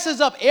who messes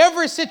up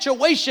every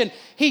situation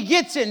he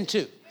gets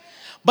into.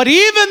 But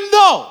even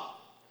though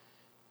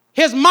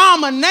his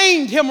mama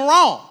named him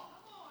wrong,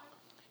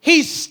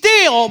 he's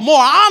still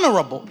more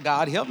honorable,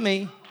 God help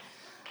me,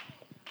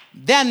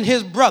 than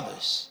his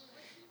brothers.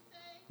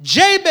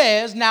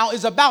 Jabez now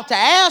is about to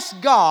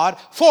ask God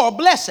for a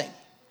blessing.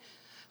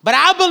 But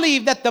I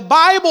believe that the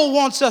Bible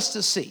wants us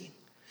to see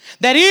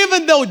that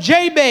even though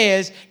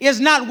Jabez is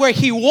not where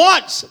he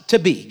wants to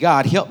be,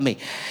 God help me,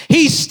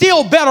 he's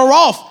still better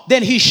off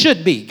than he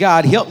should be.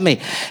 God help me.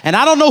 And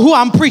I don't know who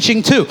I'm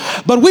preaching to,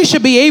 but we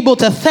should be able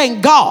to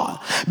thank God,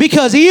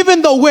 because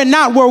even though we're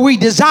not where we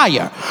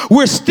desire,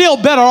 we're still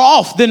better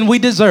off than we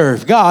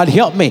deserve. God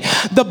help me.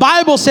 The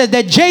Bible says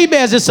that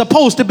Jabez is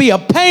supposed to be a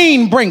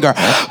pain bringer,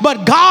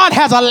 but God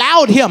has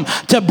allowed him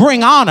to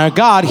bring honor.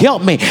 God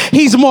help me.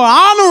 He's more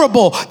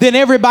honorable than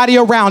everybody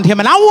around him.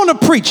 And I want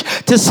to preach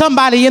to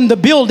somebody in the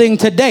building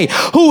today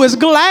who is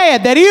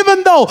glad that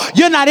even though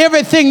you're not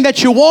everything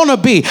that you want to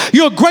be,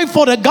 you're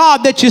grateful to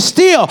God that you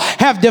still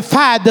have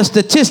defied the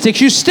statistics.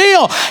 You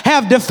still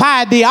have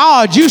defied the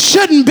odds. You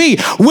shouldn't be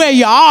where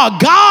you are.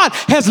 God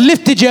has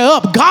lifted you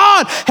up.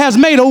 God has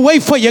made a way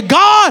for you.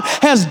 God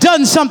has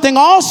done something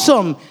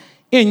awesome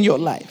in your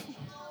life.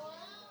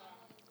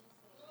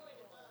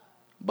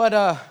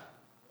 But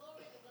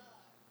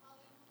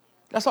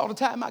that's all the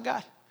time I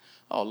got.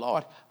 Oh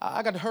Lord,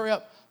 I got to hurry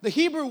up. The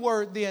Hebrew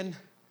word then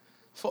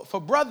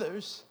for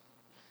brothers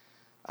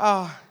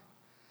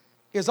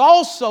is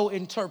also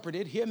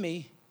interpreted, hear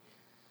me,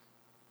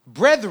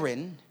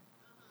 brethren,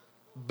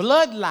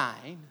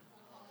 bloodline,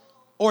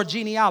 or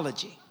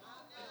genealogy.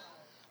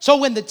 So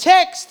when the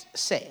text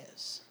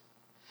says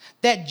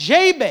that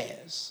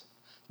Jabez,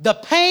 the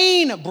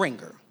pain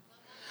bringer,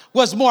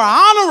 was more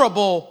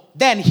honorable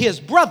than his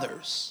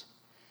brothers,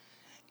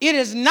 it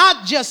is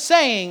not just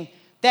saying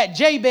that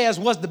Jabez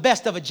was the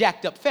best of a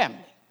jacked up family.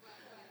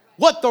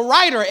 What the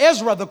writer,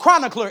 Ezra, the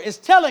chronicler, is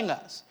telling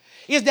us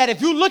is that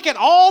if you look at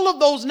all of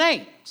those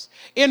names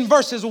in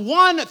verses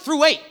 1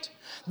 through 8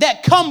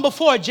 that come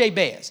before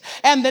Jabez,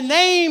 and the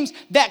names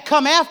that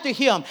come after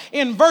him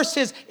in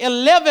verses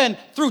 11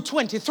 through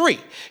 23,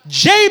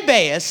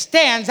 Jabez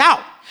stands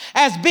out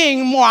as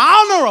being more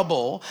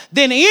honorable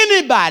than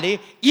anybody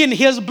in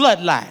his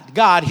bloodline.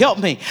 God help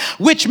me.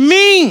 Which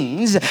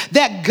means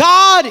that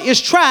God is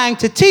trying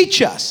to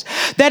teach us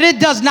that it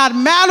does not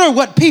matter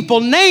what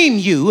people name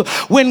you.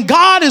 When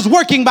God is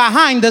working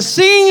behind the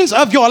scenes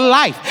of your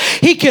life,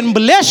 he can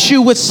bless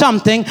you with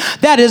something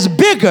that is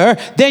bigger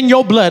than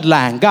your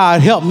bloodline.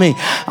 God help me.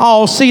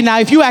 Oh, see, now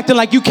if you acting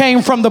like you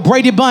came from the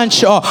Brady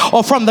Bunch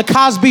or from the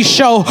Cosby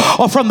Show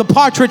or from the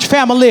Partridge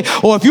Family,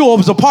 or if you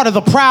was a part of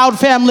the Proud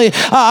Family,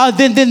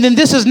 then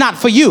this is not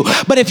for you.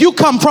 But if you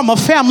come from a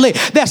family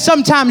that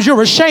sometimes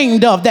you're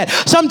ashamed of, that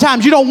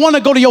sometimes you don't want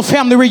to go to your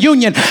family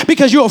reunion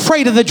because you're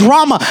afraid of the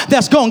drama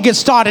that's going to get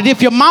started.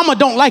 If your mama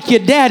don't like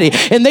your daddy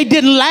and they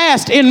didn't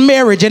last in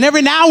marriage, and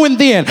every now and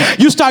then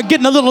you start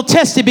getting a little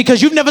testy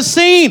because you've never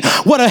seen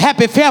what a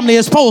happy family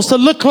is supposed to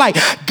look like.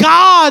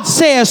 God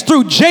says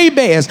through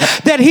Jabez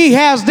that he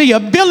has the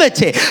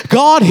ability,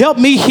 God help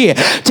me here,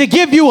 to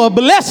give you a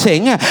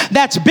blessing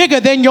that's bigger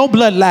than your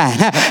bloodline.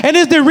 And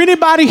is there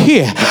anybody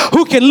here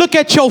who can look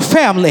at your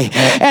family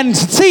and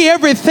see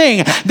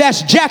everything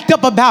that's jacked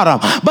up about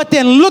them, but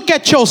then look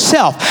at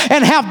yourself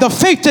and have the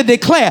faith to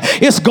declare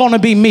it's going to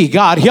be me.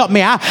 God help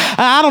me.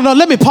 I don't know.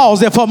 Let me pause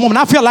there for a moment.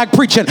 I feel like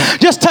preaching.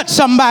 Just touch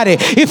somebody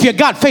if you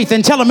got faith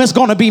and tell them it's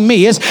going to be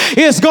me.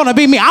 It's going to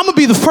be me. I'm going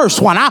to be the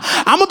first one. I'm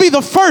going to be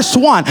the first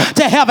one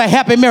to have a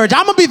happy marriage.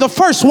 I'm going to be the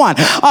first one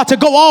to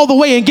go all the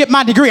way and get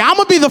my degree. I'm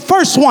going to be the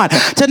first one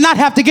to not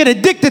have to get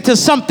addicted to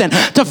something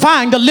to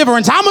find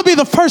deliverance. I'm going to be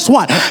the first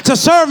one to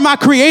serve my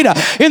Creator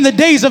in the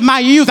days of my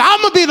youth.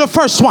 I'm going to be the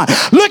first one.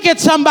 Look at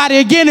somebody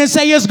again and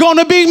say, it's going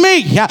to be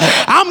me.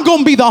 I'm going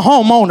to be the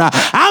homeowner.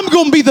 I'm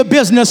going to be the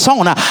business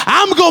owner.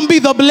 I'm going to be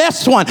the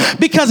blessed one,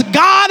 because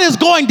God is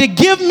going to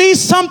give me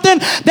something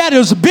that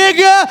is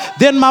bigger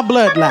than my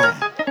bloodline.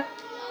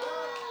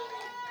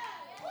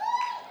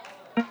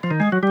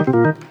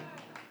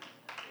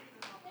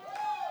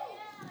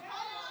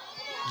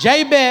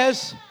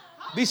 Jabez,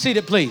 be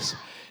seated please.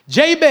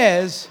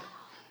 Jabez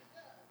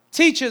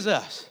teaches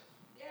us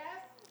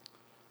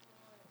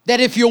that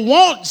if you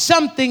want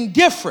something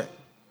different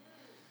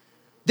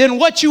than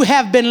what you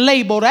have been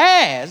labeled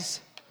as,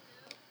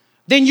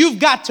 then you've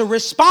got to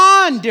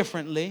respond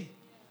differently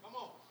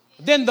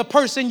than the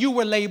person you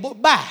were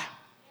labeled by.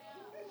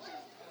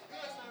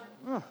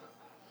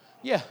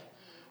 Yeah.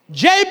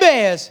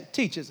 Jabez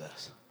teaches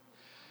us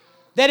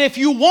that if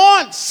you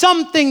want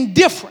something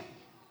different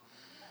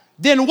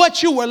than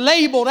what you were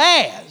labeled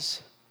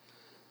as,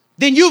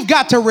 then you've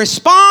got to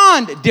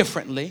respond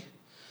differently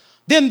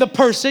than the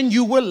person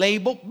you were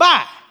labeled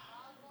by.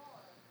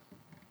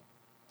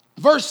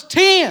 Verse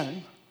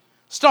 10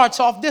 starts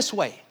off this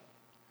way.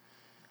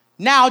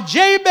 Now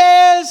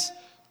Jabez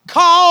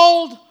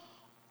called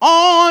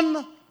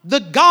on the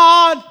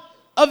God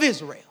of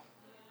Israel.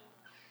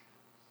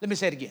 Let me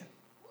say it again.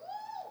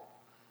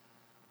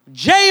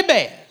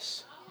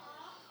 Jabez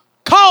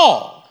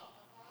called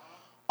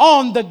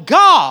on the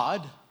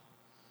God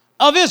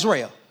of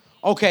Israel.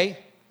 Okay,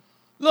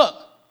 look.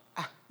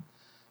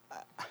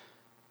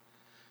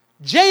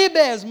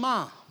 Jabez's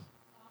mom,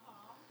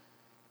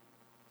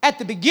 at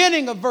the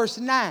beginning of verse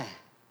 9,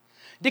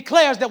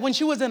 declares that when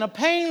she was in a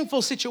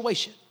painful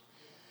situation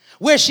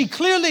where she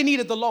clearly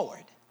needed the Lord,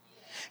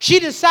 she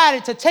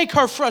decided to take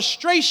her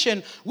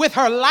frustration with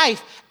her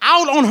life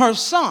out on her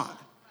son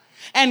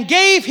and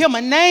gave him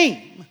a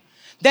name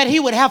that he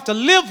would have to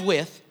live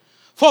with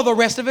for the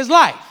rest of his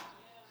life.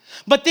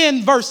 But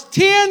then verse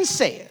 10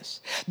 says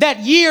that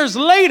years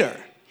later,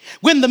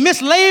 when the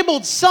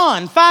mislabeled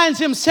son finds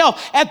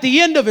himself at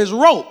the end of his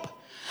rope,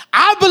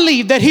 I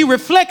believe that he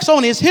reflects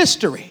on his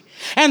history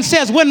and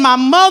says, when my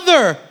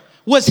mother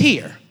was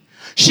here,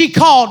 she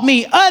called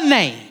me a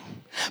name.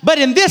 But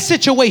in this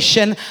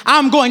situation,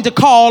 I'm going to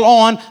call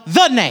on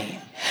the name.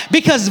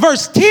 Because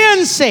verse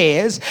 10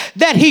 says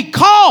that he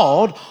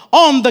called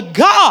on the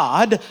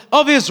God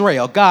of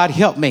Israel. God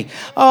help me.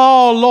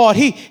 Oh, Lord,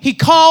 he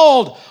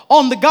called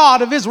on the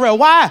God of Israel.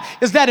 Why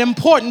is that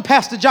important,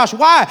 Pastor Josh?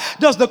 Why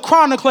does the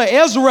chronicler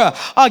Ezra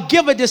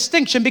give a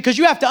distinction? Because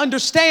you have to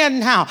understand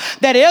now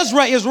that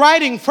Ezra is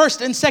writing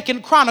 1st and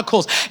 2nd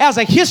Chronicles as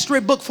a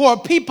history book for a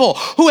people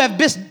who have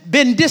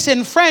been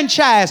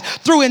disenfranchised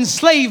through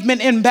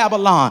enslavement in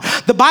Babylon.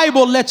 The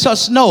Bible lets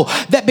us know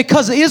that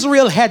because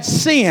Israel had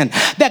sinned,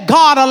 that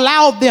God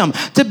allowed them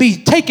to be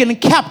taken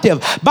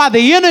captive by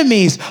the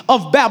enemies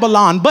of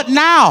Babylon. But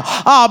now,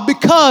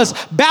 because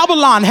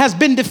Babylon has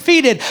been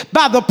defeated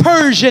by the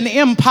Persian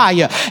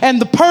Empire,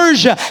 and the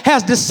Persia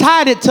has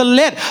decided to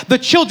let the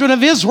children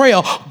of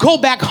Israel go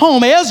back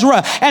home,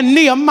 Ezra and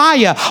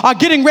Nehemiah are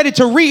getting ready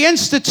to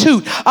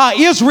reinstitute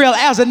Israel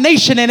as a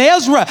nation, and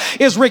Ezra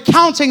is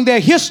recounting their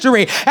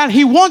history, and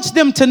he wants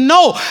them to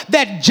know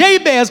that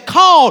Jabez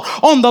called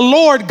on the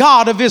Lord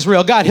God of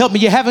Israel. God help me,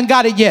 you haven't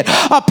got it yet.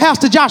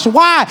 Pastor Josh,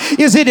 why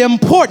is it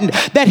important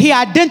that he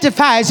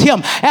identifies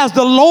him as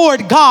the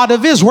Lord God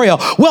of Israel?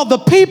 Well, the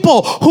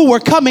people who were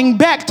coming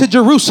back to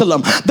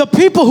Jerusalem, the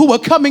people who were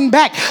coming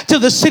back to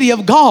the city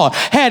of God,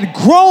 had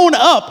grown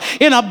up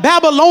in a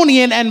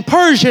Babylonian and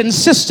Persian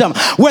system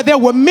where there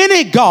were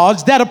many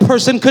gods that a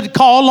person could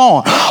call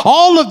on.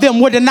 All of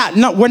them were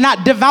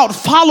not devout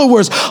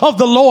followers of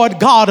the Lord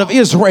God of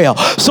Israel.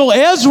 So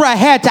Ezra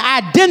had to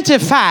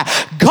identify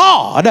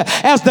God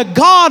as the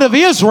God of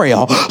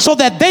Israel so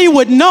that they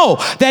would know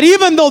that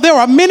even though there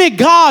are many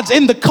gods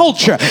in the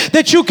culture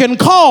that you can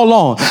call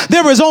on,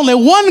 there is only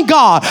one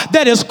God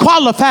that is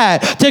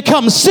qualified to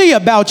come see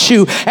about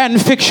you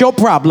and fix your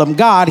problem.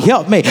 God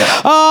help me.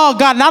 Oh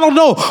God, and I don't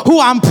know who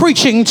I'm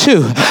preaching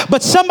to,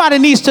 but somebody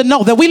needs to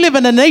know that we live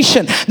in a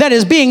nation that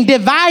is being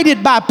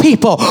divided by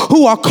people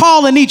who are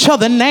calling each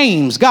other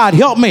names. God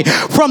help me.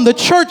 From the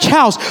church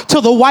house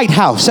to the White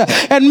House.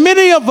 And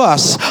many of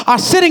us are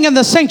sitting in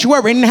the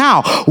sanctuary and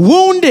how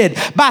wounded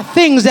by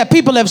things that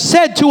people have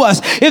said to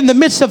us in the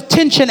midst of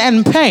tension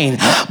and pain.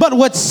 But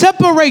what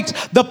separates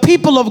the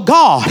people of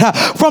God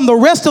from the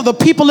rest of the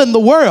people in the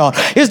world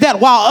is that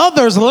while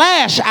others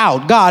lash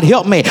out, God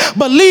help me,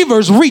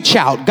 believers reach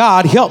out,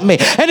 God help me.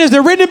 And is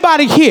there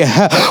anybody here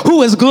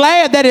who is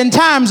glad that in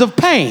times of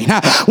pain,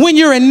 when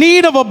you're in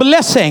need of a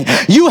blessing,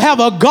 you have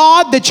a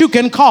God that you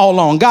can call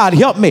on? God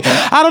help me.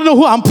 I don't know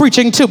who I'm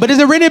preaching to, but is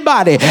there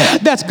anybody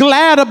that's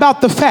glad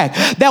about the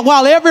fact that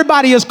while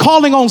everybody is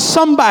calling on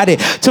somebody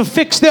to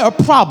fix their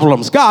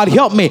problems, God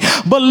help me,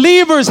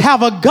 believers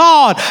have a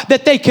God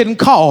that they can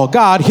call?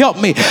 God help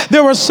me.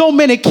 There are so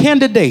many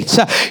candidates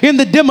in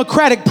the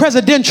Democratic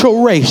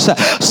presidential race.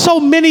 So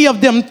many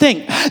of them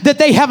think that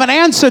they have an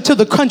answer to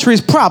the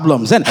country's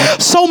problems. And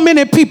so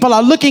many people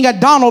are looking at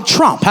Donald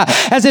Trump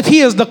as if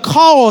he is the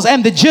cause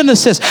and the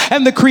genesis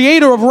and the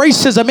creator of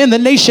racism in the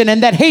nation,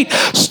 and that hate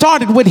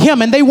started with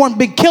him, and they weren't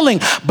been killing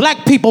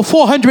black people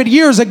 400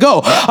 years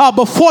ago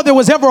before there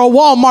was ever a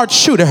Walmart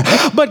shooter.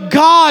 But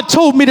God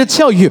told me to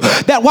tell you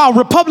that while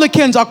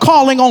Republicans are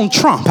calling on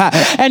Trump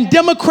and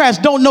Democrats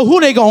don't know who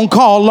they're going to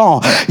call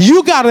on,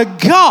 you got a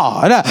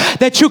God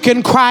that you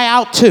can cry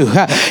out to.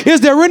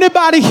 Is there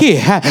anybody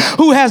here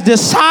who has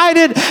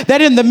decided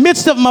that in the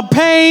midst of my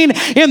pain,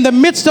 in the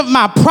midst of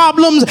my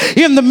problems,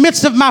 in the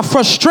midst of my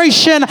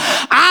frustration,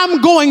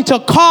 I'm going to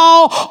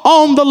call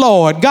on the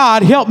Lord?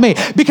 God help me,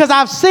 because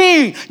I've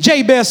seen,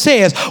 Jabez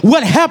says,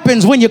 what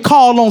happens when you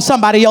call on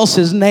somebody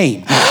else's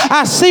name.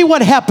 I see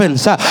what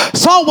happens,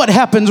 saw what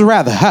happens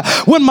rather,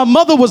 when my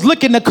mother was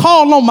looking to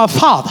call on my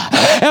father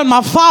and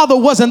my father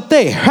wasn't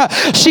there.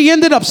 She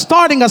ended up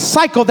starting a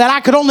cycle that I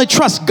could only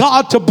trust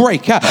God to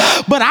break.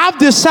 But I've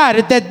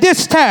decided that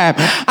this time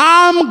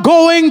I'm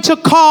going to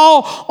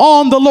call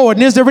on the Lord.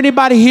 And is there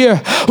anybody here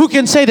who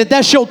can say that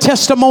that's your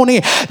testimony,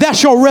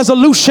 that's your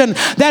resolution,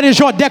 that is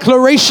your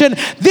declaration?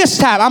 This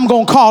time I'm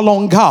going to call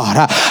on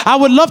God. I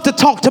would love to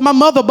talk to my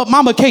mother, but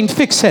mama can't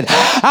fix it.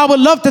 I would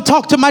love to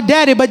talk to my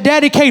daddy, but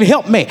daddy can't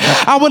help me.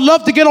 I would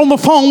love to get on the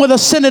phone with a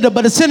senator,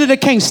 but a senator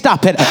can't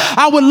stop it.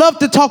 I would love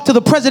to talk to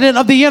the president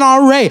of the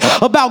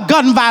NRA about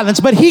gun violence,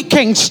 but he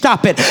can't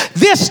stop it.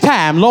 This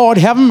time, Lord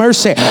have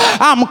mercy,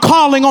 I'm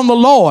calling on the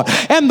Lord.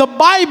 And the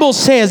Bible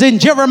says in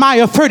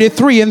Jeremiah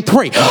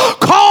 33:3,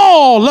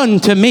 call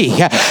unto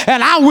me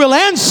and I will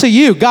answer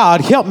you,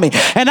 God help me,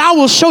 and I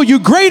will show you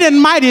great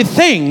and mighty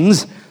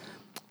things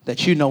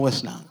that you know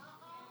it's not.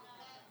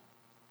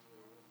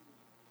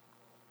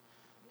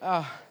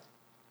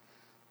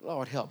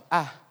 Lord help.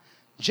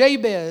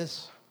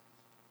 Jabez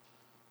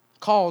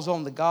calls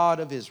on the God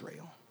of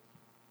Israel.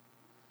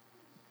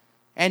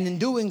 And in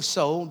doing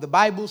so, the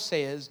Bible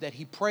says that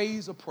he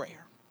prays a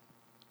prayer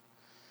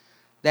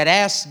that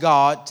asks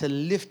God to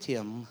lift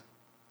him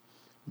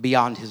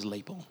beyond his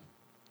label.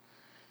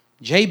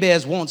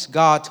 Jabez wants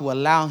God to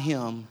allow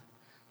him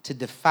to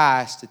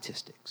defy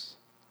statistics.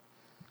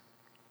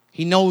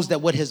 He knows that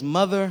what his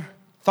mother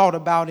thought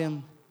about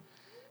him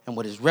and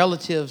what his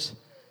relatives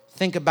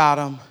think about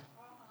him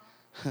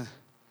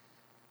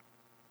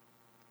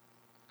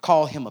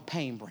call him a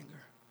pain bringer.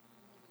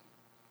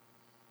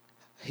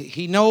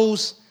 He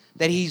knows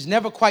that he's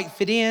never quite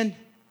fit in,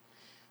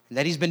 and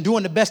that he's been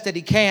doing the best that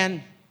he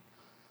can,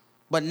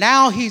 but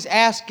now he's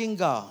asking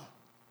God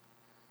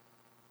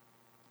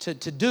to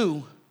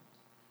do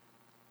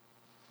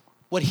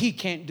what he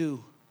can't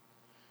do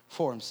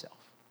for himself.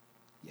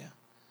 Yeah.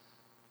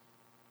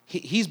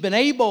 He's been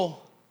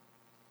able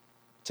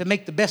to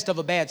make the best of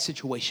a bad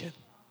situation.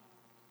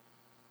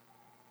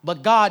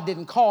 But God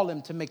didn't call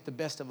him to make the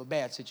best of a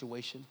bad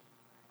situation.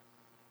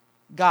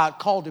 God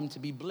called him to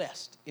be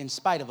blessed in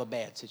spite of a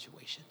bad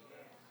situation.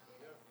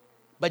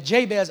 But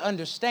Jabez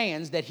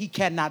understands that he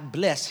cannot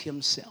bless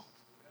himself.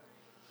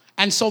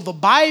 And so the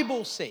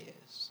Bible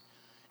says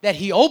that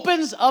he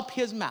opens up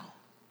his mouth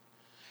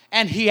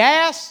and he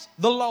asks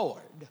the Lord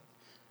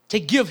to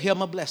give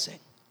him a blessing.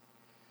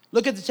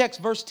 Look at the text,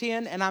 verse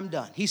 10, and I'm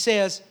done. He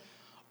says,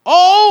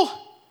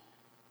 oh,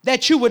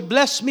 that you would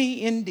bless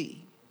me indeed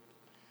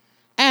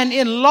and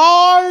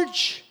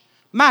enlarge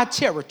my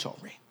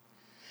territory,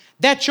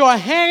 that your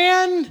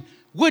hand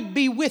would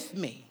be with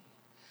me,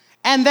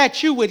 and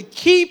that you would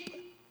keep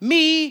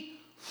me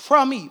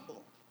from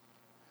evil,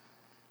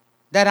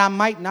 that I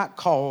might not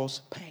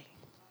cause pain.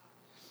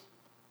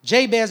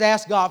 Jabez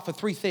asked God for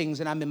three things,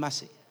 and I'm in my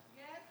seat.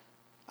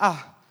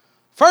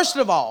 First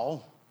of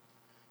all,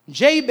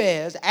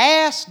 Jabez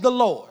asked the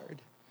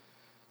Lord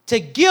to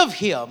give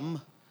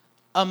him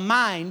a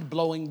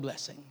mind-blowing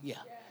blessing. Yeah.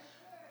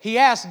 He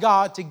asked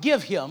God to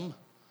give him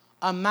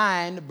a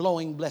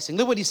mind-blowing blessing.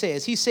 Look what he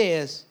says. He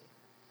says,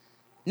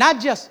 not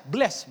just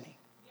bless me,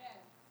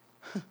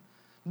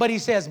 but he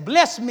says,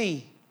 bless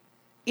me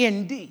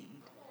indeed,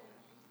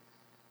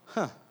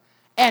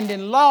 and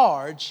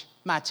enlarge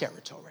my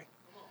territory.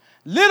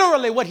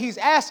 Literally, what he's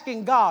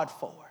asking God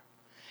for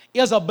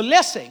is a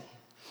blessing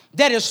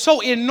that is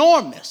so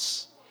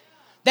enormous,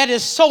 that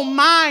is so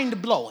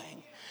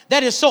mind-blowing,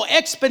 that is so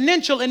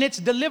exponential in its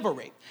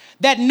delivery,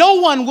 that no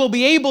one will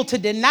be able to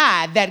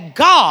deny that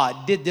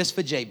God did this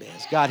for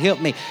Jabez. God help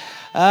me.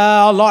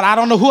 Lord, I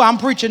don't know who I'm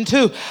preaching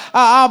to.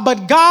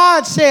 But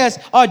God says,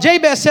 or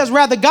Jabez says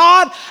rather,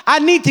 God, I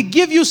need to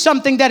give you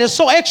something that is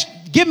so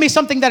give me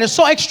something that is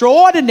so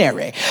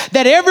extraordinary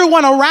that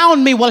everyone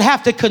around me will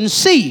have to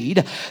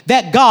concede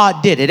that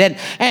God did it.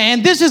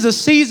 And this is a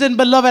season,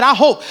 beloved, I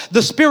hope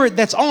the spirit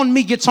that's on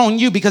me gets on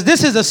you, because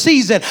this is a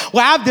season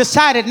where I've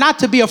decided not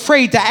to be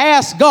afraid to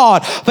ask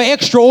God for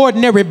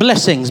extraordinary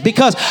blessings,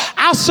 because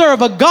I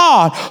serve a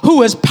God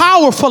who is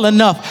powerful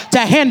enough to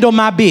handle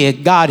my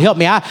big. God help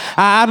me.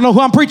 I don't know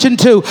who I'm preaching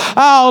to.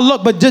 Oh,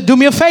 look, but do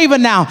me a favor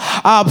now.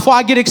 Before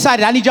I get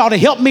excited, I need y'all to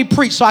help me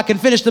preach so I can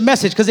finish the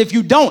message, because if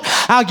you don't,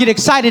 I'll get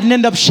excited and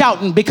end up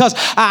shouting, because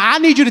I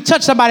need you to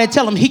touch somebody and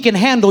tell them he can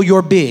handle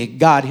your big.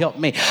 God help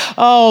me.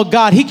 Oh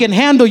God, he can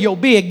handle your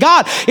big.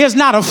 God is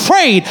not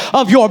afraid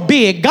of your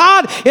big.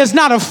 God is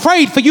not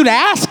afraid for you to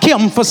ask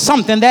him for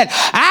something that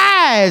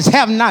eyes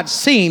have not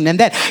seen and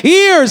that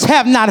ears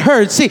have not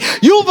heard. See,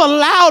 you've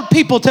allowed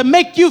people to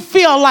make you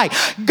feel like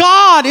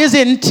God is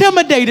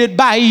intimidated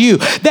by you,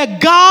 that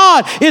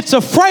God is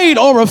afraid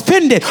or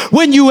offended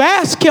when you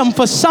ask him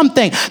for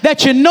something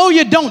that you know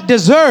you don't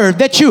deserve,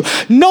 that you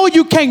know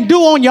you can't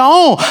do on your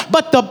own.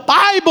 But the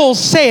Bible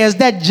says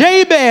that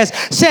Jabez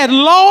said,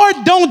 Lord,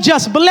 don't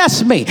just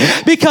bless me,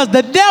 because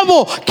the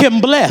devil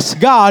can bless.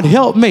 God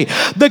help me.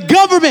 The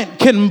government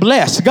can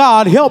bless.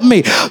 God help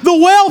me. The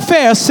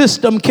welfare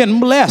system can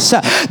bless.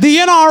 The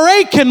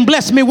NRA can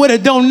bless me with a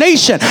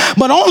donation,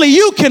 but only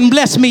you can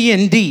bless me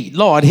indeed.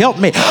 Lord help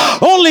me.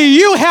 Only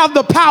you have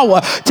the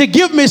power to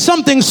give me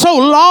something so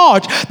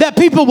large that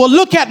people will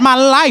look at my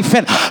life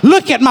and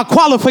look at my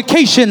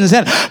qualifications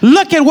and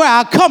look at where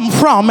I come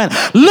from and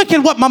look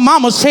at what my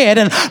mama said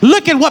and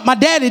look at what my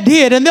daddy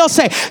did, and they'll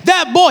say,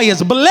 that boy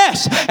is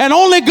blessed, and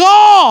only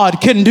God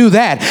can do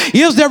that.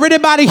 Is there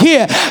anybody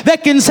here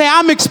that can say,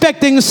 I'm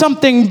expecting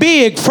something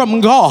big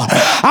from God?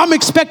 I'm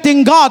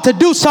expecting God to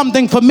do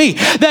something for me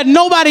that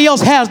nobody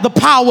else has the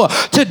power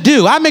to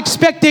do. I'm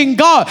expecting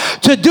God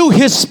to do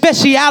his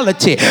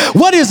speciality.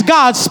 What is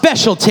God's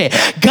specialty?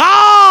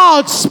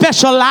 God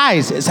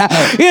specializes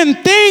in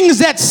things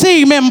that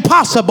seem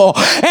impossible,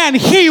 and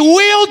he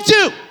will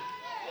do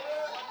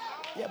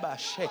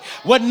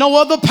what no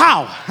other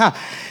power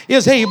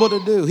is able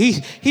to do.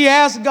 He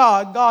asked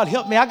God, God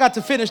help me. I got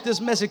to finish this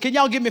message. Can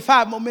y'all give me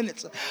 5 more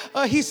minutes?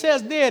 He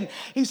says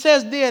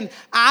then,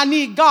 I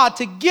need God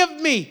to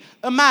give me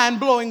a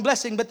mind-blowing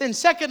blessing. But then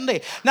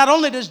secondly, not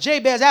only does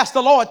Jabez ask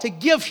the Lord to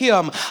give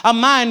him a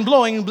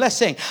mind-blowing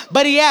blessing,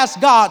 but he asked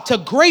God to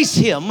grace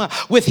him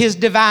with his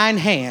divine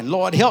hand.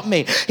 Lord help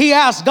me. He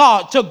asked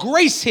God to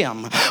grace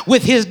him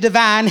with his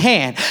divine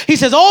hand. He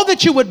says, oh,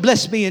 that you would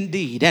bless me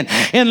indeed and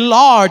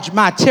enlarge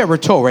my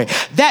territory,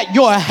 that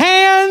your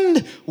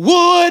hand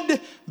would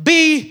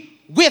be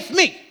with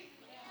me.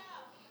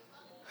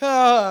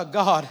 Oh,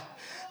 God.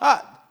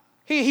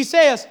 He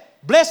says,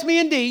 bless me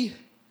indeed,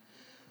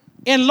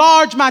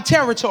 enlarge my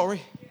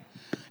territory.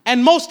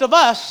 And most of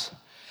us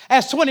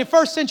as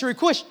 21st century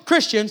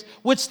Christians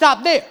would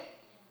stop there.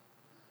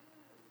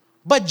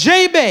 But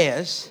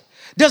Jabez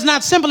does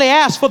not simply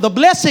ask for the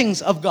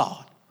blessings of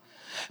God,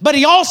 but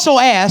he also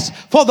asks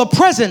for the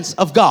presence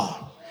of God.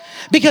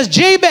 Because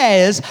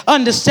Jabez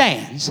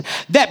understands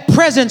that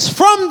presence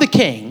from the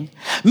king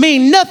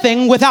mean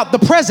nothing without the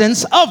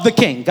presence of the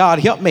king. God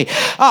help me.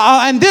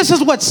 And this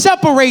is what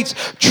separates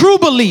true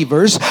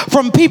believers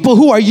from people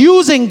who are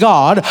using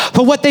God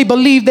for what they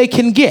believe they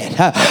can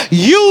get.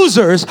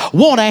 Users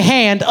want a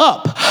hand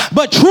up,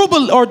 but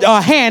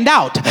hand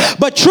out.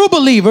 But true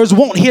believers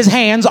want his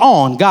hands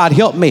on. God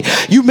help me.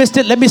 You missed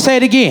it. Let me say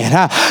it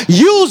again.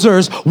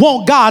 Users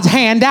want God's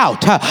hand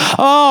out.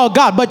 Oh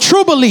God, but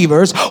true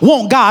believers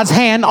want God's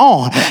hand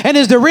on. And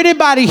is there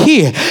anybody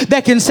here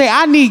that can say,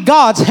 I need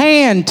God's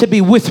hand to be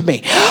with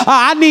me?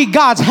 I need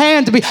God's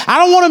hand to be, I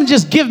don't want him to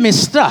just give me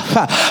stuff,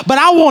 but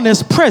I want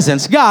his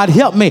presence. God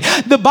help me.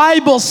 The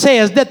Bible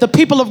says that the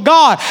people of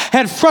God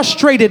had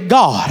frustrated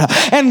God,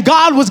 and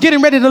God was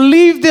getting ready to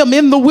leave them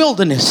in the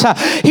wilderness.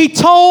 He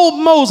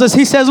told Moses,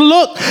 he says,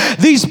 look,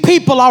 these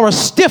people are a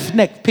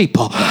stiff-necked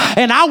people,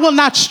 and I will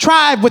not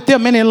strive with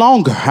them any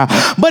longer,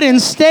 but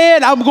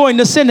instead I'm going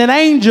to send an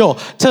angel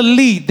to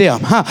lead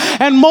them.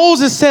 And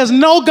Moses says,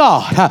 no,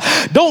 God,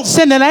 don't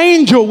send an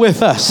angel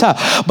with us,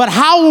 but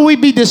how will we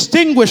be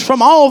distinguished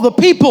from all the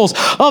peoples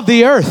of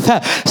the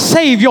earth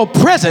save your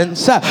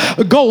presence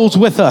goes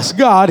with us?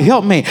 God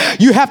help me.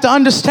 You have to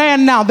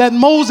understand now that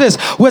Moses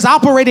was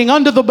operating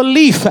under the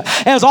belief,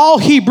 as all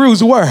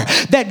Hebrews were,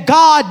 that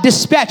God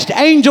dispatched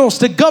angels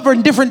to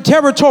govern different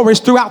territories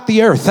throughout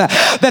the earth,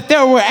 that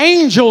there were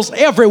angels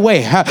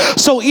everywhere.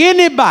 So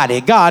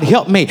anybody, God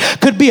help me,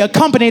 could be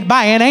accompanied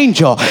by an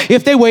angel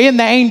if they were in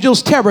the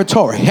angel's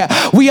territory.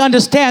 We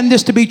understand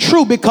this to be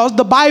true because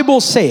the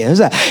Bible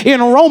says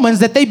in Romans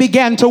that they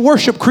began to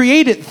worship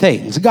created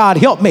things, God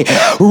help me,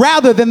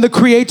 rather than than the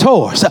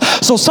creators.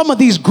 So some of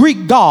these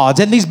Greek gods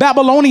and these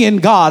Babylonian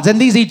gods and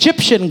these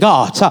Egyptian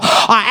gods are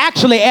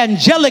actually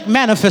angelic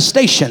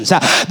manifestations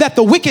that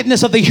the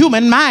wickedness of the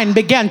human mind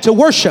began to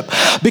worship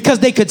because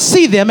they could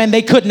see them and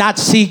they could not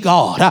see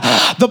God.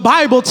 The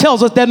Bible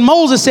tells us that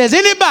Moses says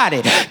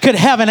anybody could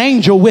have an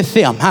angel with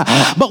them,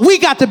 but we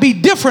got to be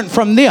different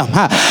from them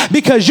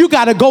because you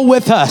got to go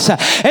with us.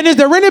 And is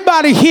there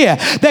anybody here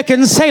that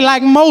can say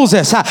like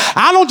Moses,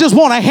 I don't just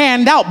want a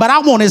hand out, but I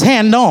want his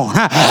hand on.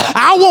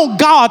 I want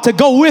God to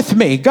go with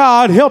me.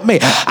 God help me.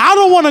 I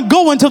don't want to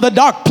go into the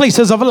dark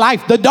places of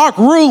life, the dark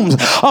rooms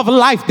of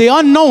life, the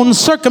unknown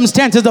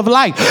circumstances of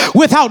life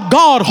without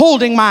God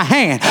holding my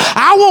hand.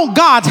 I want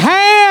God's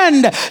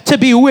hand to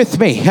be with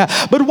me.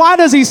 But why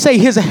does he say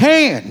his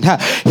hand?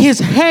 His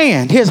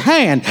hand, his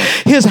hand,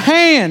 his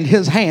hand,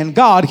 his hand.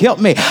 God help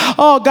me.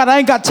 Oh God, I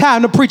ain't got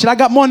time to preach it. I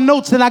got more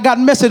notes than I got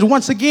message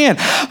once again.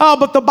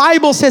 But the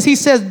Bible says, he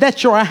says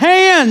that your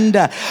hand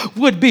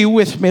would be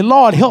with me.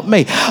 Lord help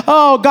me.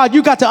 Oh God,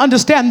 you got to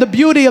understand the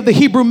beauty of the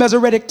Hebrew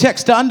Masoretic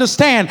text to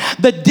understand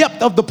the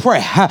depth of the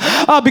prayer.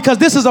 Because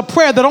this is a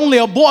prayer that only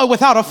a boy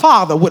without a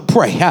father would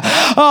pray.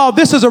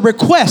 This is a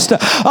request,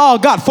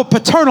 God, for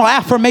paternal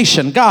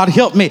affirmation. God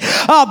help me.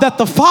 That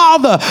the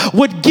father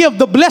would give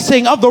the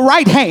blessing of the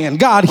right hand.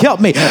 God help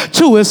me.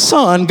 To his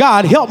son.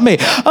 God help me.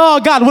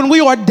 God, when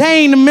we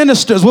ordain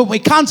ministers, when we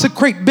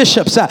consecrate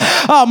bishops,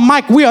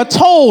 Mike, we are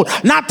told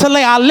not to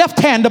lay our left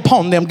hand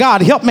upon them.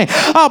 God help me.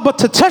 But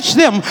to touch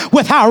them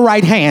with our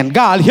right hand.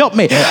 God help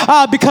me.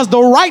 Because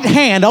the right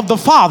hand of the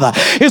Father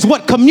is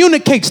what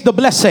communicates the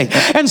blessing.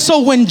 And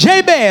so when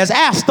Jabez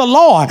asked the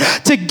Lord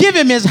to give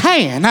him his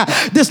hand,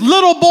 this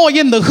little boy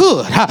in the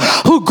hood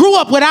who grew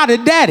up without a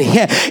daddy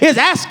is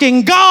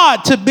asking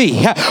God to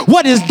be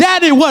what his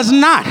daddy was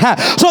not,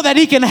 so that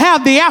he can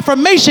have the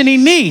affirmation he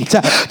needs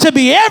to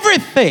be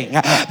everything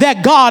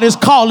that God is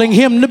calling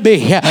him to be.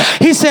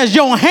 He says,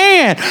 your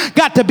hand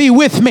got to be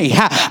with me.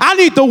 I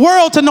need the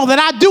world to know that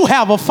I do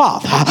have a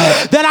father,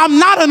 that I'm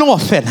not an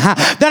orphan,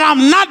 that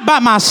I'm not by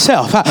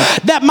myself,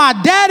 that my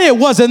daddy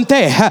wasn't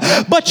there,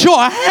 but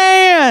your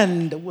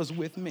hand was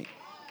with me.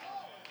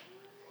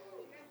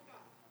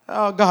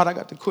 Oh God, I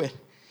got to quit.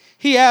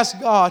 He asked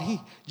God,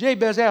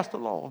 Jabez asked the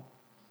Lord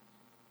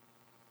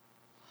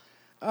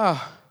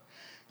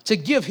to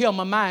give him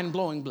a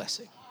mind-blowing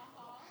blessing,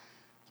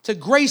 to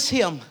grace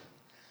him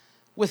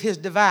with his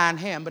divine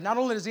hand. But not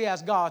only does he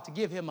ask God to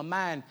give him a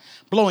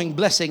mind-blowing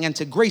blessing and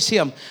to grace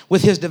him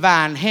with his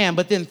divine hand,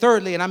 but then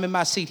thirdly, and I'm in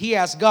my seat, he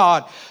asked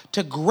God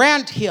to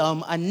grant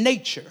him a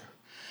nature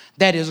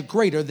that is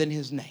greater than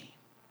his name.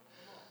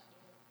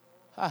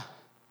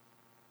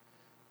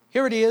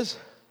 Here it is.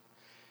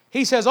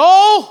 He says,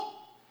 oh,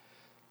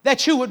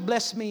 that you would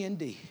bless me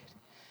indeed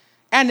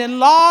and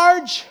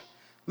enlarge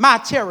my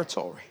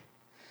territory,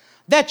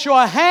 that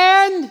your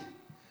hand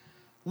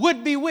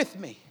would be with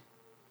me,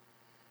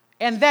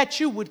 and that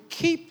you would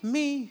keep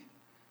me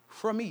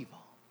from evil,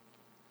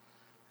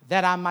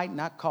 that I might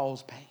not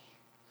cause pain.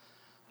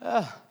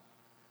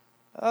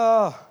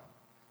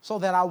 So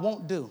that I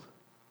won't do.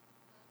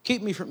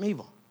 Keep me from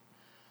evil,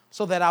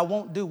 so that I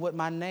won't do what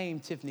my name,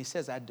 Tiffany,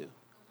 says I do.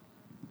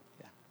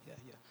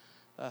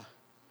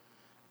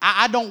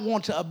 I don't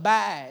want to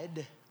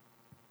abide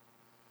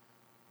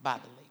by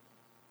the label.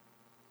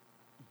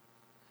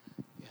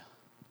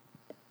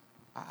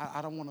 I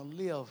don't want to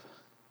live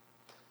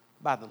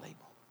by the label.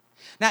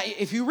 Now,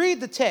 if you read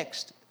the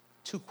text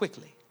too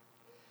quickly,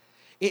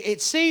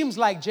 it seems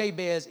like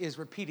Jabez is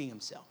repeating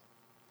himself.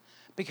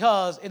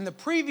 Because in the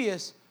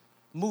previous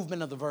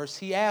movement of the verse,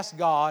 he asked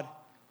God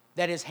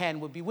that his hand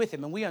would be with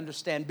him. And we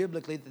understand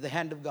biblically that the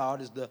hand of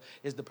God is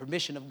the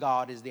permission of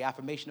God, is the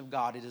affirmation of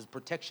God, it is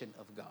protection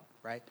of God,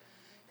 right?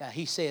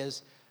 He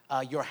says,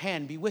 your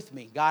hand be with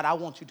me. God, I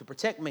want you to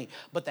protect me.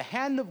 But the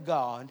hand of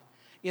God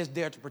is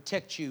there to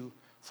protect you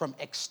from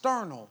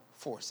external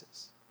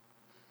forces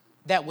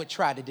that would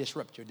try to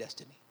disrupt your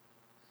destiny.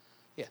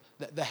 Yeah,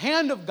 the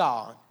hand of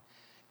God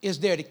is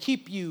there to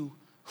keep you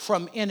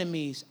from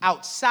enemies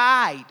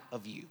outside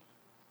of you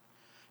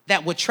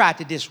that would try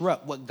to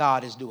disrupt what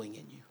God is doing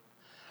in you.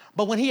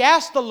 But when he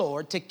asked the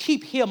Lord to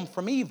keep him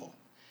from evil,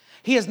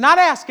 he is not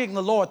asking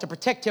the Lord to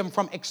protect him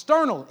from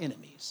external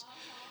enemies.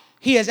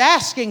 He is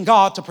asking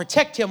God to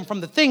protect him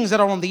from the things that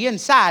are on the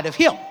inside of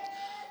him.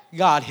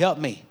 God help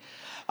me.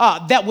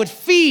 That would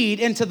feed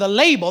into the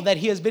label that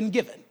he has been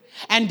given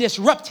and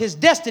disrupt his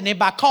destiny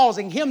by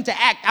causing him to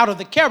act out of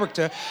the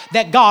character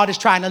that God is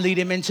trying to lead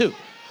him into.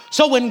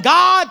 So when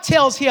God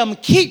tells him,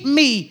 keep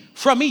me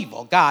from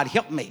evil, God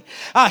help me,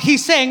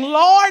 he's saying,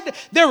 Lord,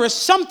 there is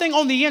something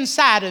on the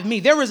inside of me.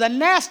 There is a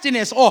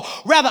nastiness, or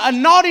rather a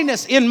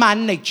naughtiness in my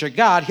nature,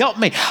 God help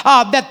me,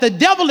 that the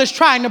devil is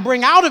trying to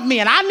bring out of me.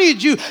 And I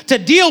need you to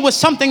deal with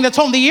something that's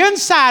on the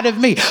inside of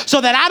me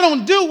so that I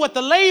don't do what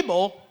the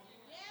label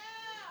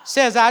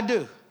says I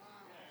do.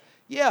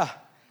 Yeah.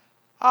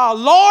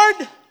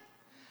 Lord,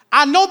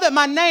 I know that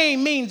my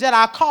name means that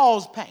I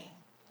cause pain.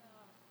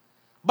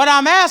 But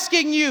I'm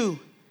asking you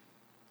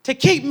to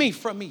keep me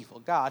from evil.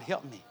 God,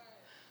 help me.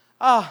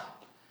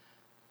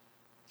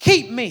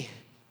 Keep me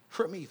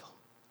from evil.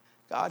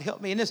 God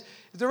help me. And is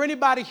there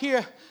anybody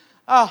here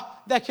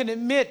that can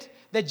admit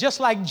that just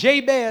like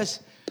Jabez,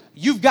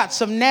 you've got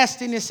some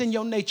nastiness in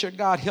your nature?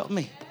 God help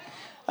me.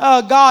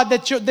 God,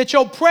 that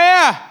your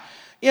prayer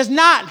is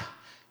not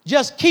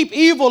just keep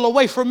evil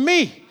away from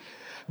me,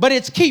 but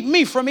it's keep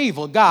me from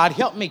evil. God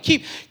help me.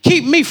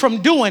 Keep me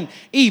from doing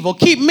evil.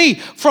 Keep me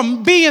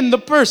from being the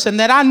person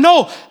that I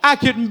know I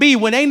couldn't be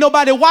when ain't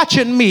nobody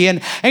watching me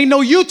and ain't no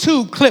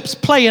YouTube clips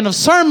playing of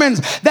sermons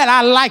that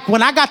I like,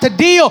 when I got to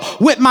deal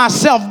with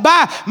myself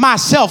by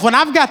myself, when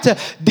I've got to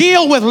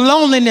deal with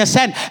loneliness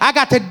and I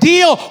got to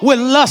deal with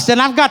lust and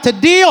I've got to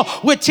deal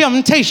with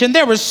temptation.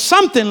 There is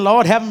something,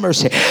 Lord have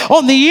mercy,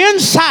 on the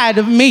inside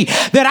of me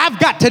that I've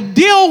got to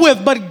deal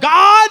with, but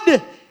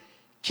God,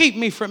 keep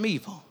me from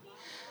evil.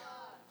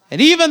 And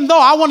even though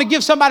I want to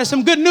give somebody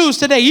some good news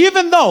today,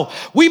 even though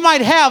we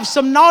might have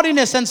some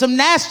naughtiness and some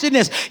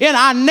nastiness in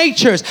our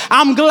natures,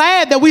 I'm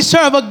glad that we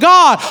serve a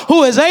God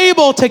who is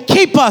able to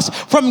keep us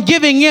from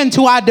giving in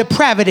to our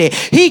depravity.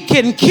 He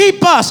can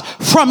keep us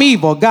from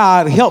evil.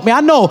 God help me.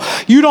 I know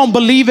you don't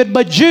believe it,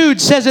 but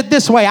Jude says it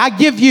this way. I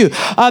give you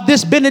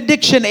this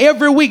benediction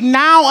every week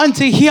now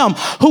unto him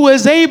who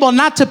is able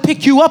not to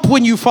pick you up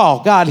when you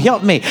fall. God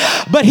help me.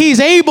 But he's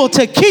able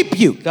to keep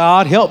you.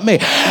 God help me.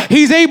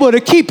 He's able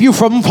to keep you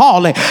from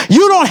falling.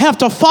 You don't have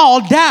to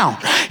fall down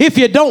if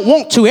you don't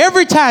want to.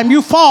 Every time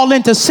you fall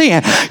into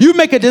sin, you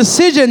make a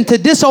decision to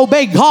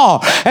disobey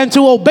God and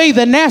to obey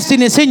the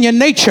nastiness in your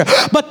nature.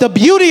 But the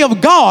beauty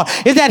of God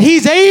is that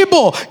he's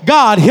able,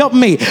 God help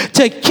me,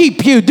 to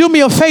keep you. Do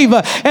me a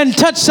favor and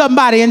touch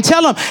somebody and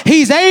tell them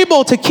he's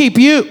able to keep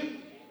you.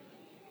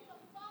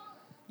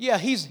 Yeah,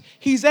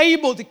 he's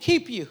able to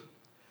keep you.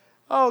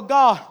 Oh,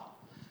 God.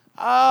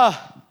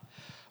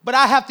 But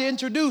I have to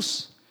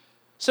introduce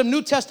some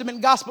New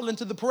Testament gospel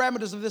into the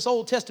parameters of this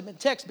Old Testament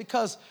text,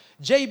 because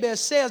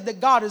Jabez says that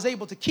God is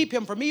able to keep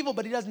him from evil,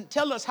 but he doesn't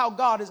tell us how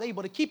God is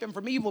able to keep him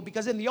from evil,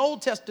 because in the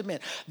Old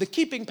Testament, the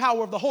keeping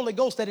power of the Holy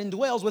Ghost that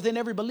indwells within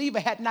every believer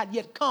had not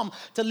yet come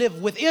to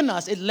live within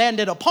us. It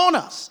landed upon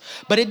us,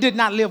 but it did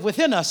not live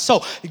within us.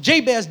 So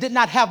Jabez did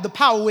not have the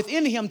power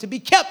within him to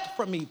be kept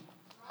from evil.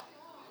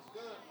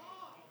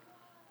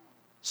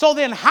 So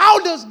then how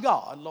does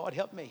God, Lord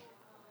help me,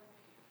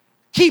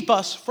 keep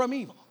us from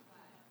evil?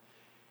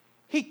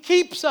 He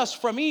keeps us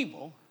from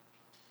evil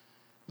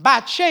by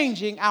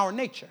changing our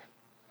nature.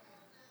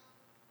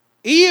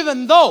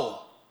 Even though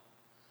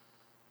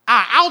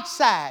our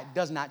outside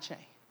does not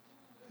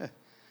change,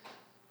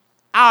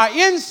 our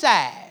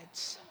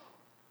insides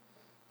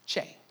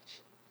change.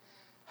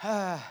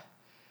 Let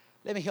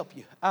me help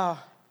you.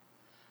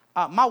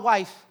 My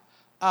wife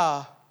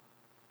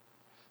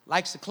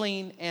likes to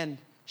clean, and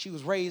she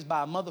was raised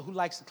by a mother who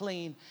likes to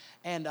clean,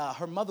 and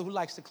her mother who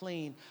likes to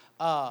clean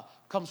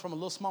comes from a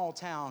little small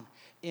town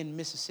in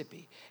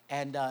Mississippi.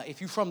 And if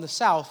you're from the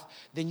South,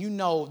 then you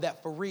know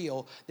that for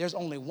real, there's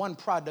only one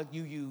product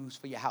you use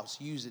for your house.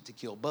 You use it to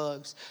kill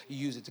bugs. You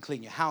use it to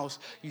clean your house.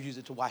 You use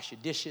it to wash your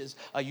dishes.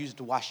 You use it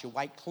to wash your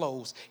white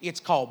clothes. It's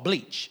called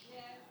bleach.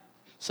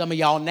 Some of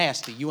y'all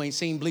nasty. You ain't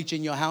seen bleach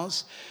in your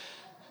house.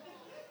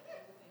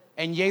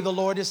 And yea, the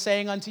Lord is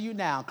saying unto you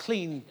now,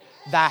 clean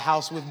thy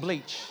house with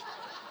bleach,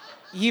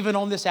 even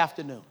on this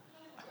afternoon.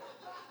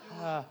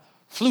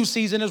 Flu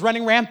season is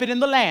running rampant in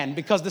the land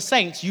because the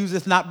saints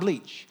useth not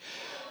bleach.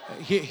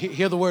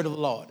 Hear the word of the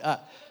Lord.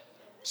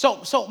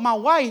 So my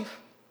wife,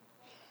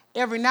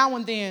 every now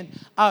and then,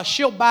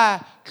 she'll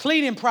buy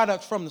cleaning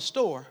products from the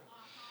store.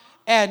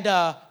 And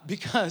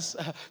because,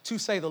 to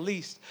say the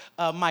least,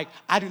 Mike,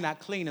 I do not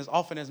clean as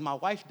often as my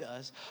wife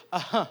does,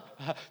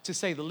 to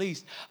say the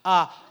least,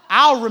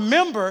 I'll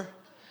remember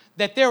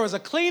that there was a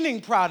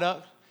cleaning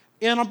product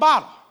in a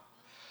bottle.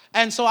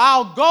 And so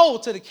I'll go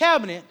to the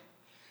cabinet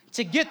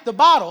to get the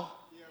bottle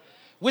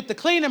with the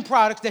cleaning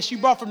products that she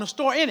brought from the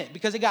store in it,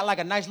 because it got like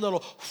a nice little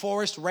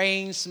forest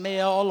rain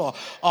smell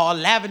or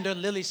lavender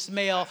lily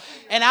smell.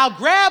 And I'll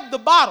grab the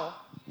bottle,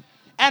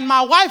 and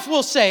my wife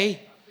will say,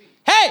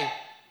 hey,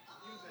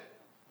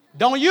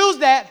 don't use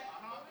that.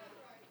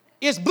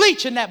 It's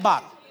bleach in that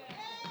bottle.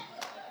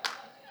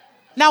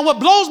 Now, what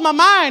blows my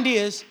mind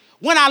is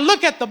when I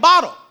look at the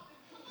bottle,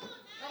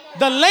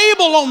 the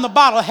label on the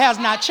bottle has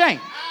not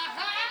changed.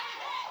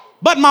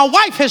 But my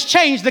wife has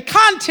changed the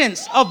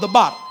contents of the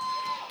bottle.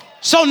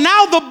 So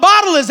now the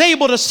bottle is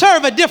able to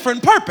serve a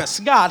different purpose.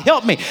 God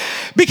help me.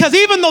 Because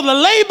even though the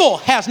label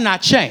has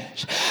not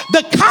changed,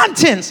 the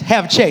contents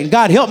have changed.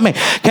 God help me.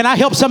 Can I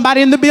help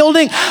somebody in the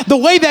building? The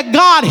way that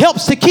God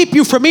helps to keep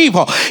you from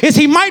evil is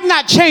he might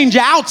not change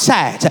your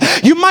outsides.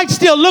 You might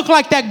still look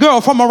like that girl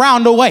from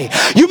around the way.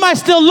 You might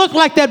still look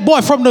like that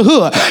boy from the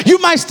hood. You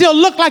might still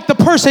look like the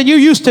person you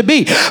used to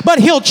be. But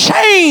he'll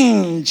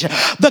change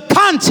the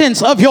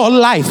contents of your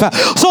life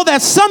so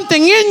that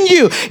something in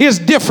you is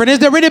different. Is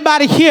there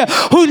anybody here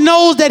who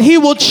knows that he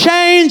will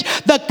change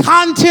the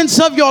contents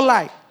of your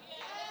life?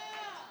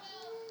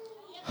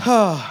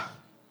 I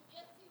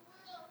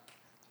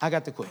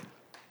got to quit.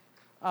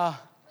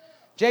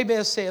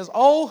 Jabez says,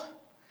 oh,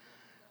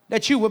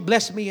 that you would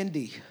bless me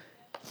indeed.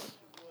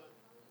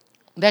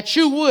 That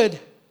you would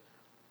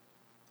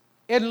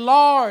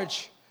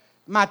enlarge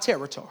my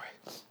territory,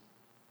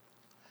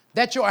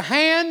 that your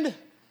hand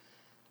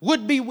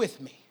would be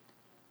with me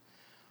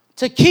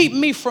to keep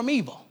me from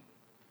evil,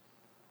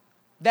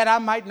 that I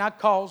might not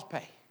cause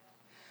pain.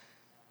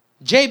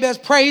 Jabez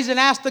prays and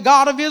asks the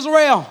God of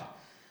Israel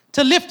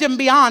to lift him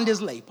beyond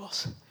his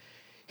labels.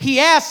 He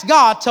asked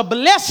God to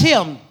bless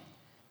him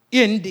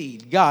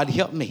indeed. God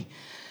help me.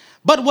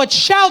 But what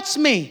shouts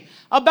me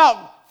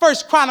about 1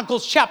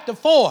 Chronicles chapter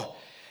 4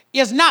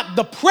 is not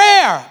the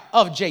prayer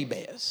of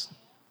Jabez.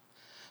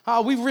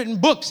 We've written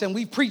books and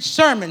we've preached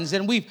sermons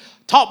and we've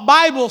taught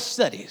Bible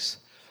studies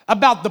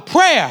about the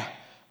prayer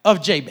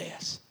of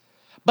Jabez.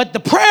 But the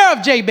prayer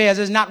of Jabez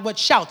is not what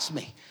shouts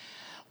me.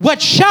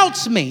 What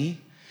shouts me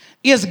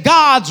is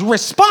God's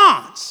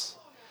response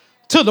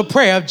to the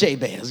prayer of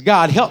Jabez.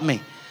 God help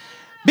me.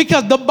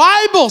 Because the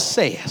Bible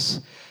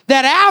says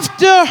that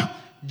after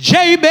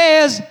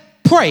Jabez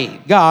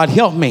prayed, God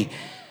help me,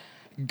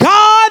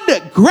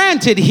 God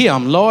granted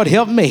him, Lord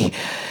help me,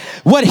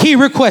 what he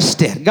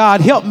requested.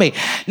 God help me.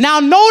 Now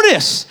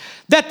notice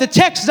that the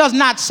text does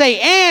not say,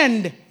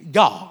 and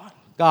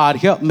God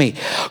help me,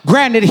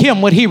 granted him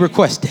what he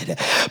requested.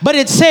 But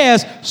it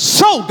says,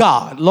 so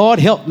God, Lord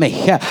help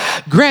me,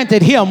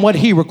 granted him what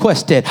he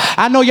requested.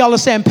 I know y'all are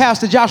saying,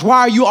 Pastor Josh,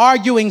 why are you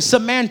arguing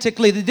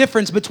semantically the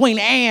difference between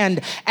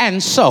and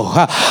so?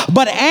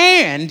 But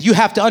and, you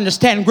have to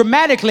understand,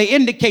 grammatically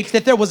indicates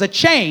that there was a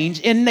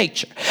change in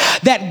nature,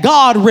 that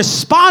God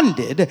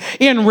responded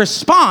in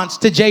response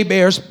to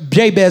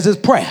Jabez's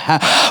prayer.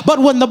 But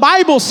when the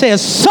Bible says,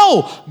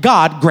 so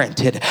God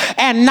granted,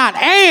 and not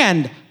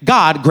and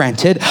God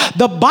granted,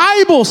 the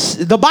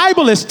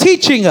Bible is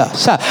teaching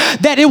us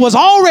that it was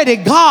already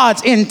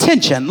God's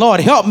intention,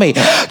 Lord help me,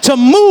 to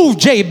move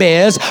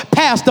Jabez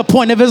past the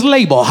point of his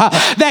label.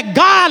 That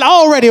God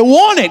already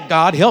wanted,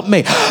 God help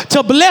me,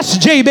 to bless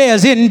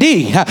Jabez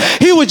indeed.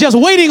 He was just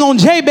waiting on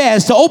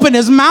Jabez to open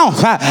his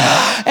mouth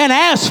and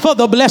ask for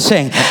the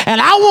blessing.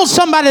 And I want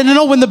somebody to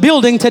know in the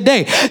building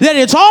today that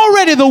it's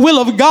already the will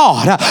of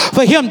God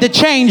for him to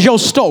change your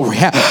story.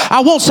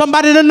 I want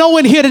somebody to know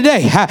in here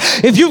today,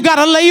 if you've got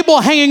a label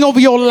hanging over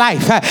your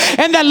life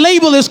and that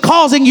label is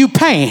causing you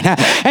pain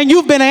and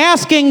you've been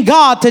asking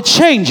God to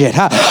change it,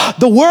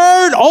 the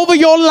word over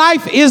your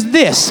life is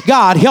this: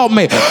 God help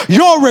me,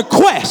 your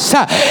request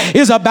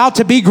is about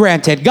to be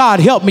granted. God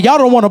help me. Y'all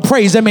don't want to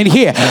praise him in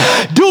here.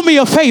 Do me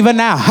a favor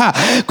now,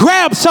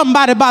 grab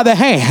somebody by the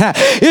hand.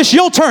 It's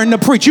your turn to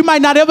preach. You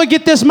might not ever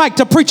get this mic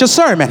to preach a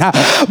sermon,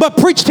 but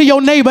preach to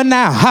your neighbor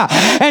now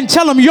and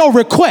tell them your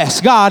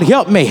request. God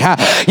help me.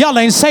 Y'all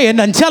ain't saying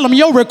nothing. Tell them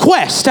your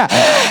request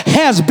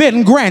has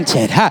been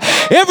granted.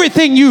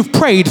 Everything you've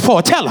prayed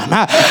for, tell him.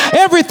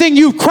 Everything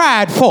you've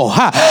cried for,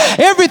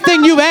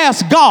 everything you've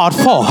asked God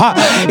for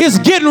is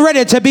getting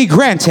ready to be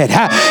granted.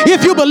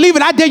 If you believe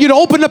it, I dare you to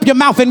open up your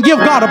mouth and give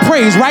God a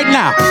praise right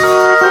now.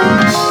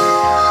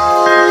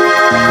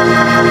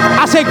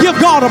 I say give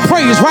God a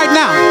praise right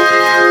now.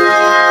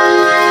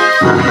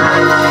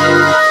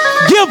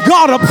 Give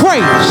God a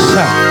praise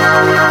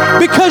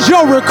because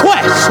your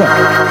request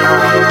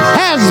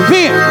has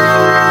been.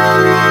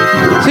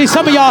 See,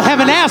 some of y'all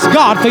haven't asked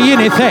God for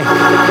anything.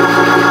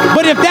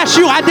 But if that's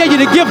you, I dare you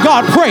to give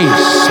God praise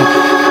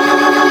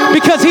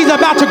because he's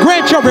about to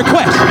grant your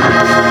request.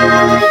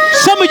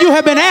 Some of you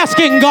have been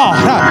asking God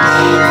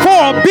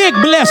for a big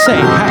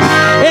blessing.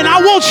 And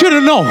I want you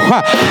to know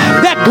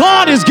that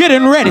God is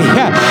getting ready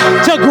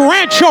to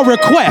grant your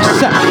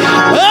request.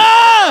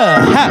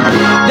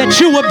 That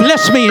you would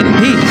bless me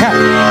indeed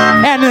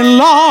and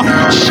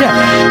enlarge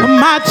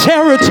my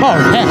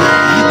territory,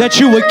 that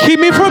you would keep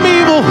me from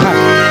evil.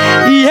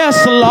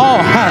 Yes,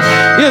 Lord.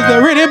 Is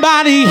there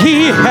anybody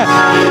here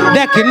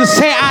that can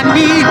say, I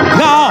need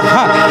God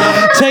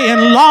to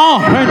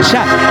enlarge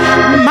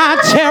my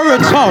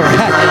territory?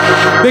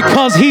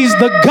 Because he's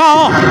the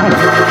God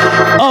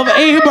of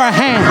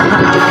Abraham.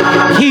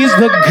 He's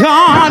the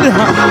God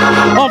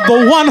of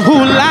the one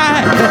who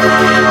lied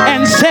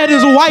and said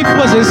his wife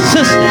was his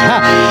sister.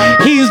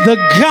 He's the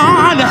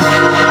God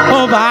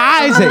of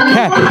Isaac.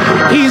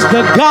 He's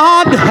the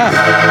God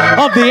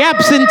of the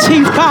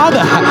absentee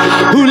father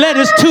who let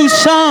his two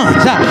sons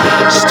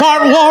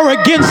start war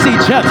against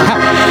each other.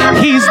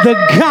 He's the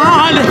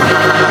God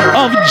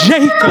of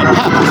Jacob,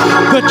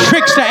 the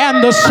trickster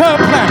and the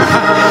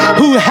supplanter,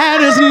 who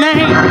had his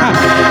name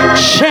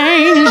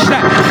changed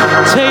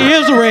to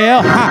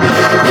Israel.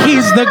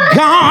 He's the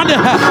God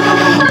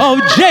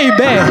of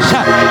Jabez,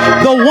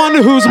 the one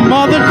whose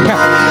mother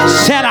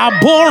said, I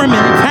bore him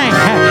in pain.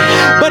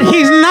 But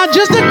he's not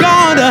just the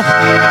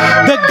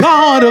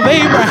God of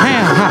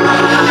Abraham,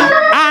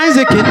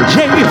 Isaac, and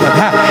Jacob.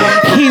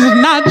 He's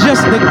not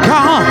just the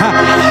God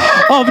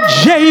of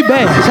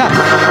Jabez,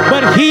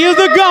 but he is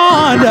the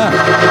God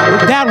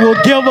that will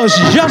give us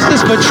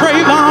justice for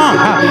Trayvon,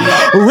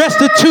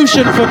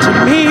 restitution for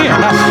Tamir.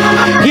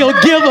 He'll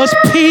give us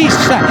peace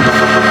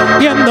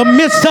in the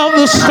midst of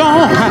the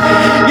storm.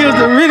 Is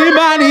there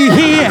anybody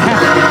here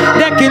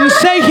that can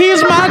say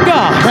he's my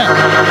God?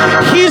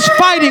 He's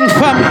fighting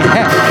for me.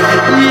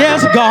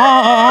 Yes,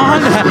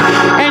 God.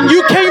 And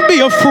you can't be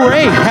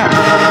afraid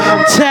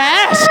to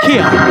ask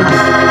him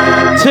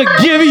to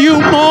give you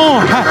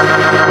more.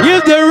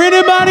 Is there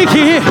anybody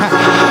here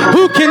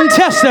who can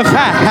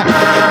testify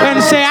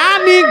and say, I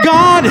need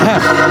God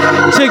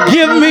to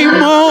give me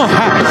more?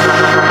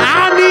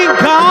 I need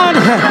God,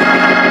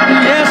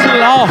 yes,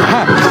 Lord,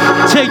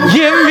 to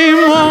give me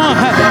more.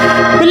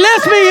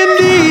 Bless me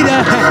indeed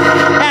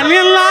and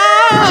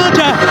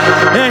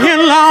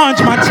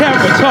enlarge my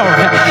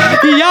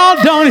territory. Y'all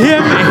don't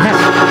hear me.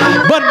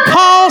 But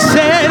Paul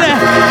said,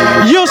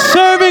 you're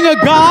serving a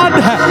God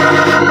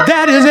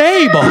that is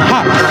able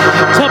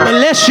to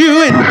bless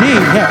you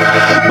indeed.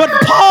 But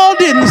Paul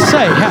didn't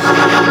say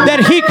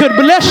that he could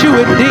bless you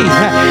indeed.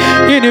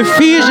 In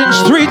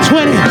Ephesians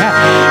 3:20,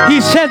 he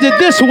says it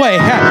this way,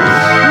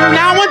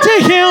 now unto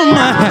him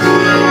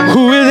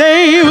who is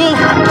able,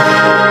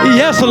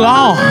 yes,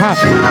 Lord,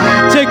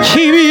 to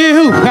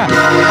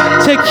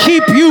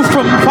keep you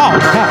from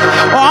fault.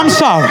 Oh, I'm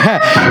sorry.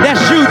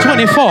 That's Jude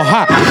 24.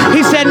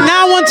 He said,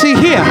 now unto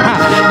him,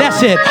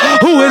 that's it,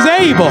 who is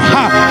able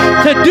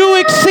to do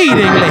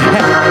exceedingly,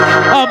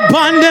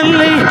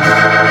 abundantly,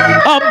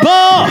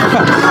 above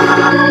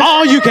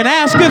all you can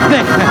ask or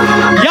think.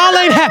 Y'all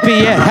ain't happy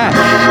yet.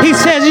 He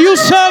says, you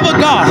serve a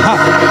God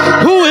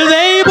who is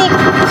able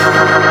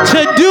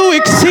to do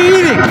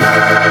exceeding,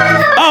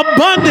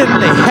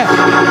 abundantly,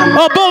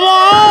 above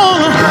all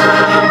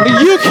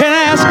you can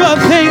ask or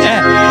think.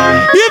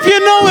 If you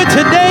know it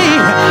today,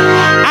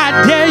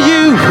 I dare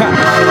you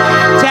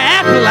to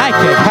act like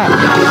it.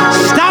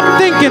 Stop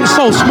thinking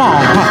so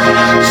small.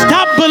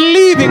 Stop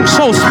believing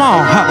so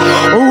small.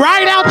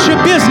 Write out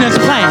your business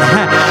plan.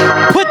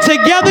 Put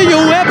together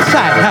your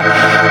website.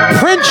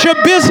 Print your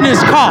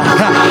business card.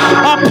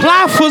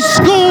 Apply for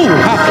school.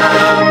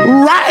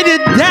 Write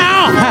it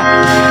down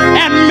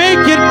and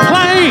make it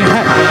plain.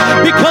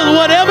 Because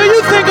whatever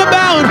you think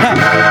about,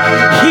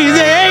 he's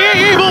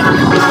able.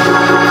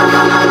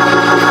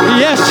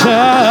 Yes,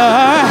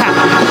 sir.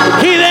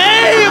 He's able.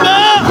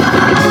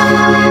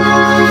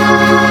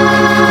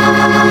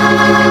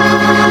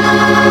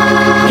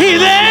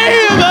 He's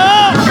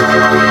able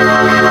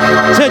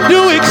to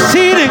do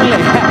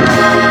exceedingly,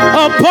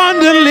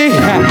 abundantly,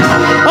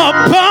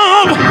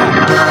 above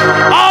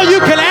all you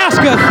can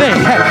ask or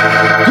think.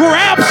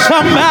 Grab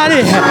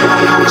somebody,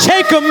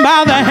 take them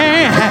by the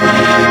hand,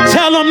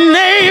 tell them,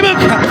 neighbor,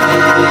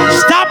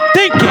 stop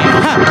thinking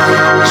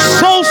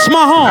so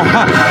small,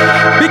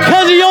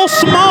 because your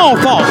small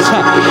thoughts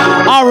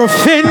are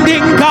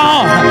offending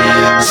God.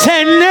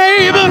 Say,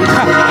 neighbor,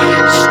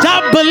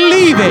 stop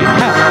believing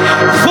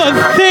for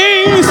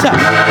things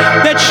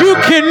that you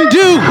can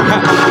do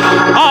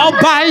all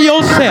by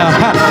yourself.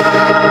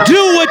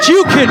 Do what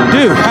you can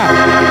do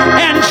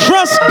and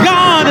trust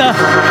God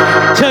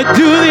to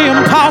do the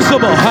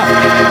impossible,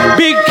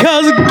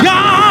 because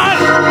God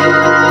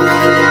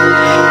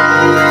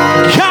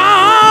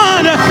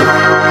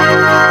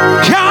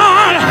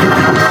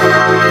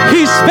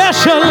he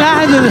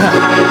specializes,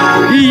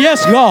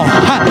 yes, God,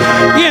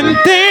 in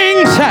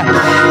things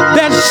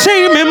that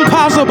seem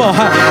impossible.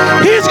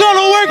 He's going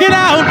to work it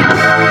out.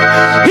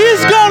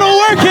 He's going to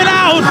work it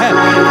out.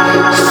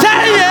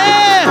 Say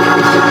it.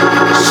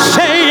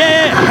 Say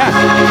it.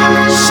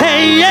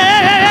 Say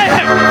it.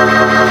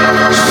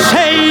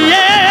 Say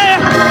it.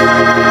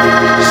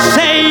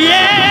 Say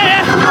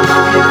it.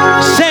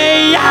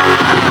 Say it.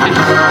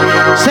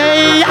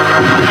 Say it.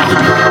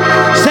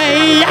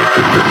 Say it.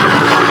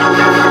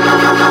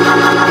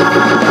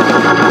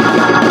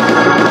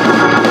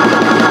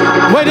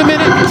 Wait a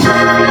minute.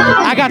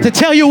 I got to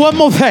tell you one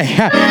more thing.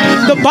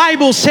 The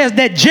Bible says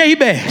that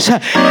Jabez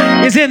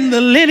is in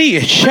the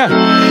lineage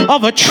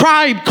of a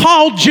tribe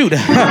called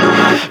Judah.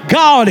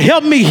 God,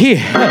 help me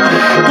here.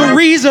 The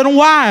reason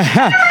why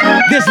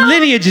this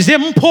lineage is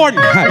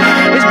important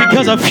is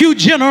because a few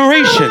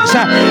generations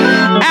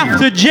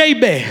after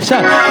Jabez,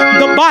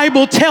 the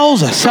Bible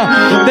tells us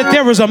that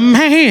there was a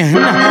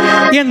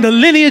man in the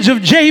lineage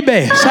of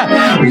Jabez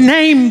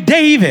named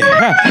David.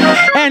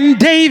 And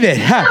David,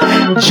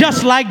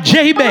 just like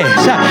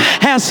Jabez,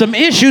 has some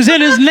issues in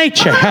his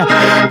nature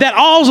that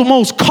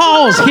almost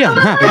cause him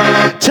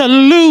to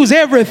lose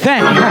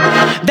everything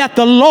that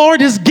the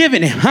Lord has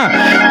given him.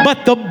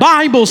 But the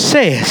Bible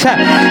says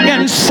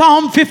in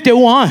Psalm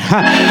 51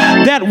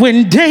 that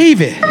when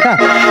David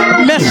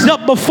messed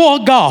up before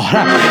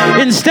God,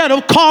 instead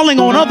of calling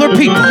on other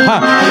people,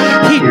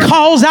 he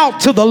calls out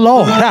to the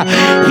Lord.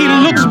 He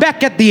looks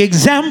back at the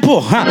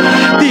example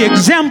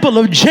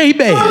of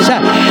Jabez,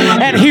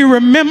 and he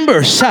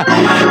remembers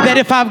that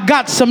if I've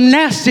got some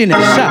nastiness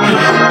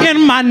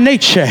in my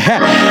nature,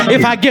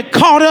 if I get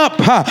caught up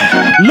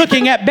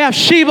looking at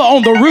Bathsheba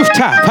on the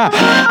rooftop,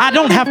 I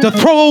don't have to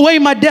throw away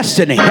my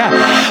destiny.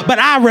 But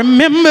I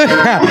remember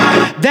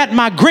that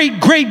my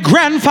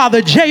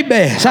great-great-grandfather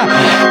Jabez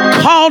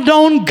called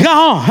on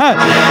God,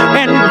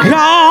 and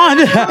God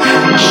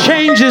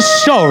changed his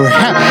story.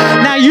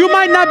 Now, you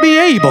might not be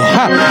able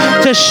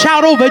to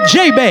shout over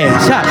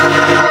Jabez,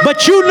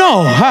 but you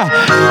know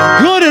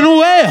good and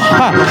well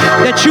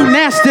that you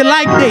nasty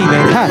like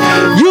David.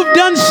 You You've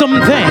done some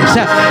things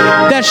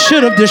that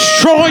should have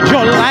destroyed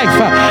your life,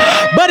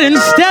 but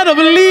instead of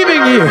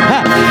leaving you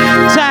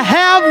to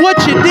have what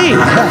you did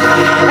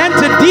and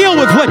to deal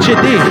with what you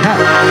did,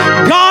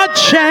 God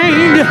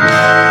changed.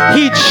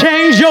 He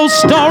changed your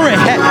story.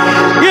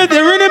 Is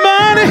there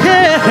anybody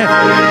here?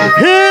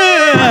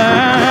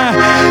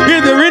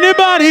 Is there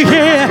anybody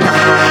here?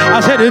 I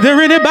said, is there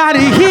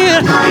anybody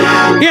here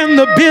in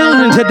the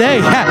building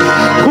today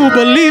who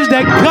believes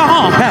that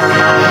God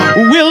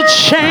will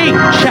change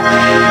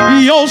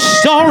your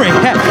story?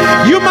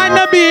 You might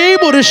not be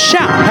able to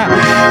shout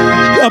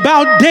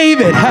about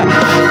David,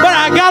 but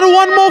I got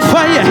one more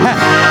for you.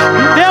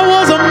 There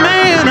was a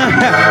man,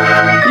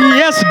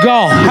 yes,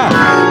 God,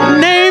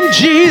 named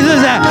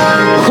Jesus,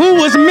 who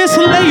was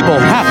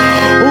mislabeled,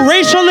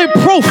 racially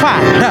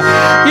profiled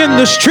in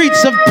the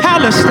streets of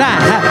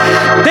Palestine.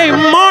 They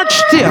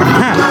marched him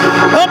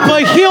up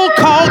a hill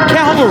called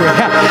Calvary.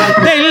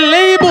 They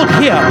labeled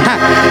him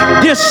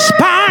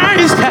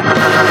despised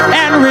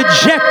and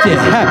rejected,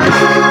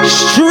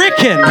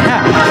 stricken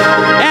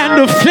and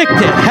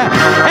afflicted.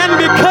 And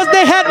because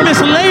they had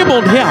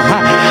mislabeled him,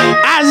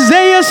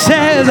 Isaiah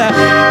says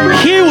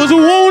he was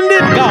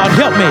wounded. God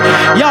help me,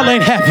 y'all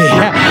ain't happy.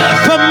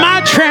 For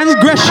my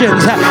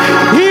transgressions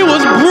he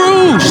was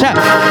bruised,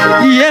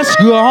 yes,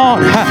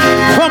 God,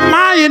 for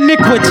my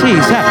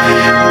iniquities,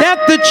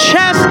 that the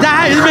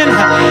chastisement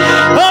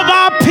of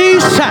our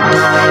peace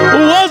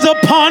was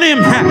upon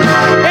him,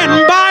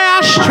 and by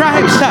our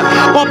stripes,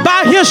 or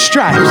by his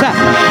stripes,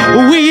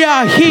 we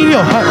are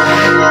healed.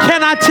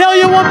 Can I tell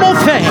you one more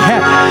thing?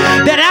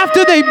 That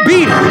after they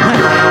beat him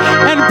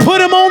and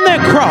put him on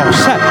that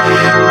cross,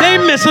 they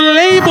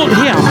mislabeled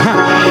him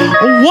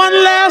one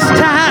last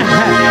time.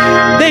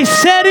 They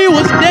said he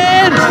was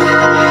dead,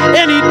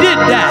 and he did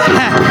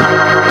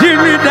die.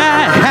 Didn't he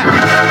die?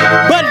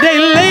 But they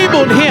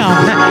labeled him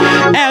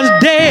as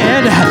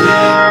dead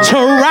to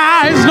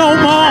rise no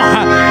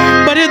more.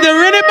 But is there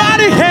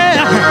anybody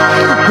here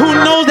who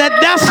knows that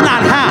that's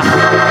not how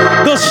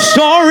the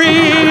story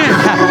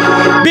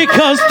ends?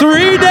 Because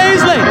 3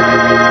 days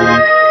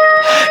later,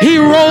 he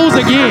rose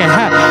again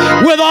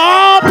with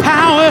all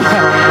power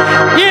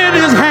in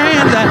his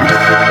hands.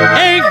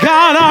 Ain't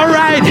God all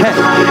right?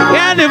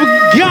 And if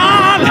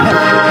God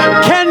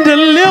can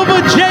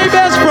deliver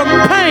Jabez from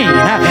pain,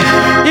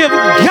 if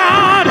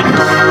God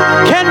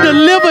can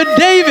deliver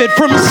David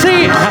from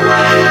sin,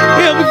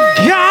 if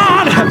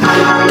God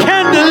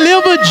can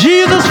deliver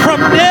Jesus from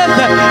death,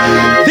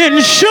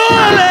 then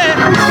surely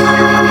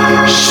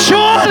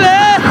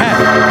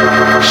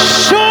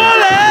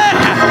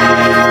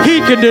he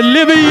can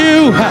deliver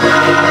you.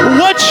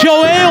 What's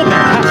your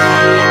ailment?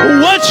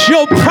 What's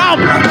your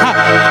problem?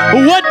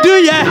 What do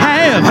you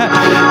have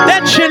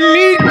that you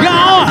need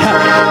God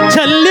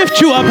to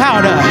lift you up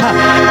out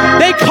of?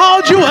 They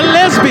called you a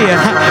lesbian,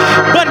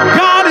 but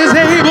God is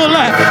able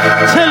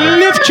to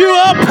lift you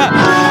up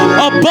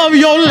above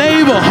your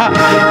label.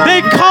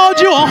 They called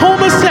you a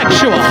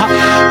homosexual,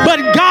 but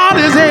God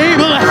is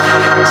able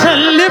to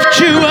lift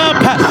you up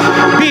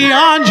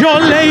beyond your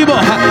label.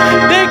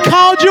 They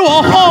called you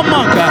a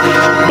whoremonger,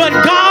 but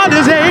God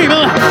is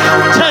able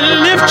to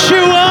lift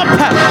you up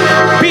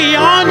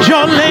beyond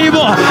your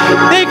label.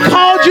 They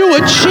called you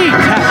a cheat.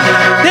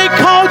 They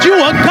called you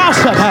a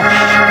gossip.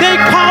 They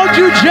called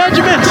you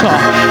judgmental.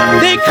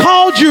 They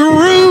called you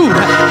rude.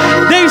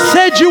 They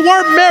said you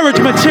weren't marriage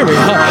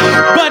material,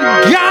 but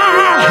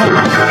God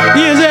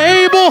is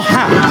able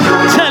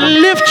to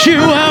lift you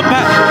up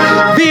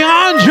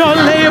beyond your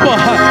label.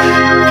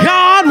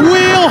 God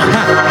will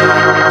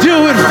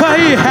do it for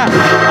you.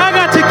 I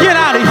got to get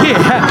out of here.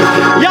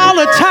 Y'all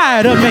are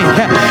tired of me,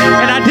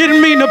 and I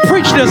didn't mean to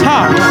preach this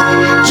hard.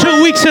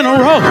 2 weeks in a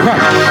row,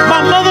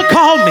 my mother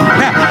called me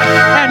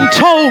and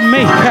told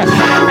me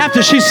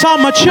after she saw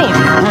my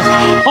children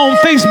on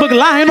Facebook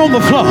lying on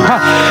the floor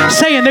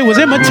saying they was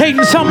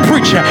imitating some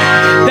preacher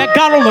that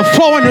got on the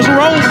floor in his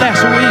robe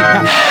last week.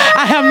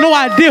 I have no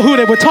idea who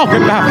they were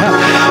talking about,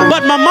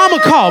 but my mama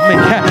called me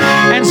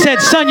and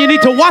said, son, you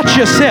need to watch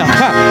yourself.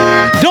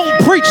 Don't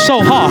preach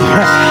so hard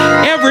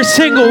every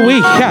single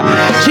week.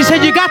 She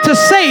said, you got to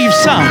save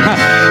some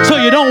so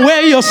you don't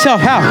wear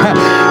yourself out.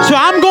 So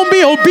I'm going to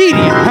be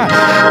obedient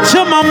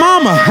to my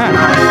mama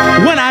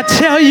when I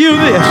tell you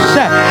this.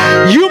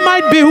 You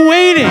might be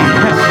waiting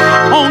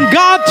on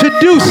God to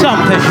do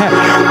something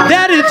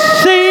that it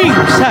seems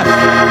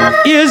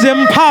is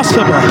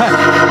impossible.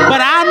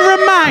 But I'm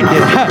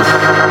reminded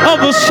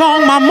of a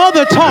song my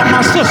mother taught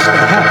my sister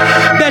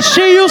that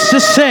she used to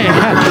sing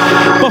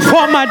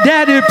before my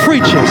daddy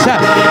preaches.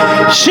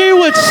 She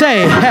would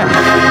say,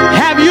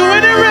 have you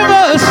any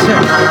rivers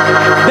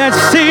that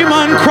seem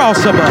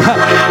uncrossable?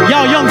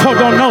 Y'all young folk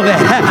don't know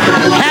that.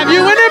 Have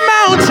you any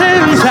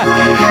mountains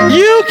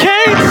you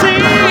can't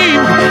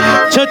seem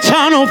to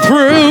tunnel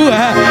through?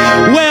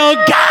 Well,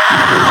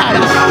 God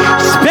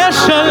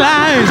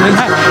specializes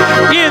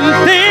in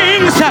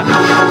things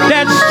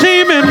that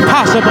seem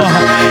impossible.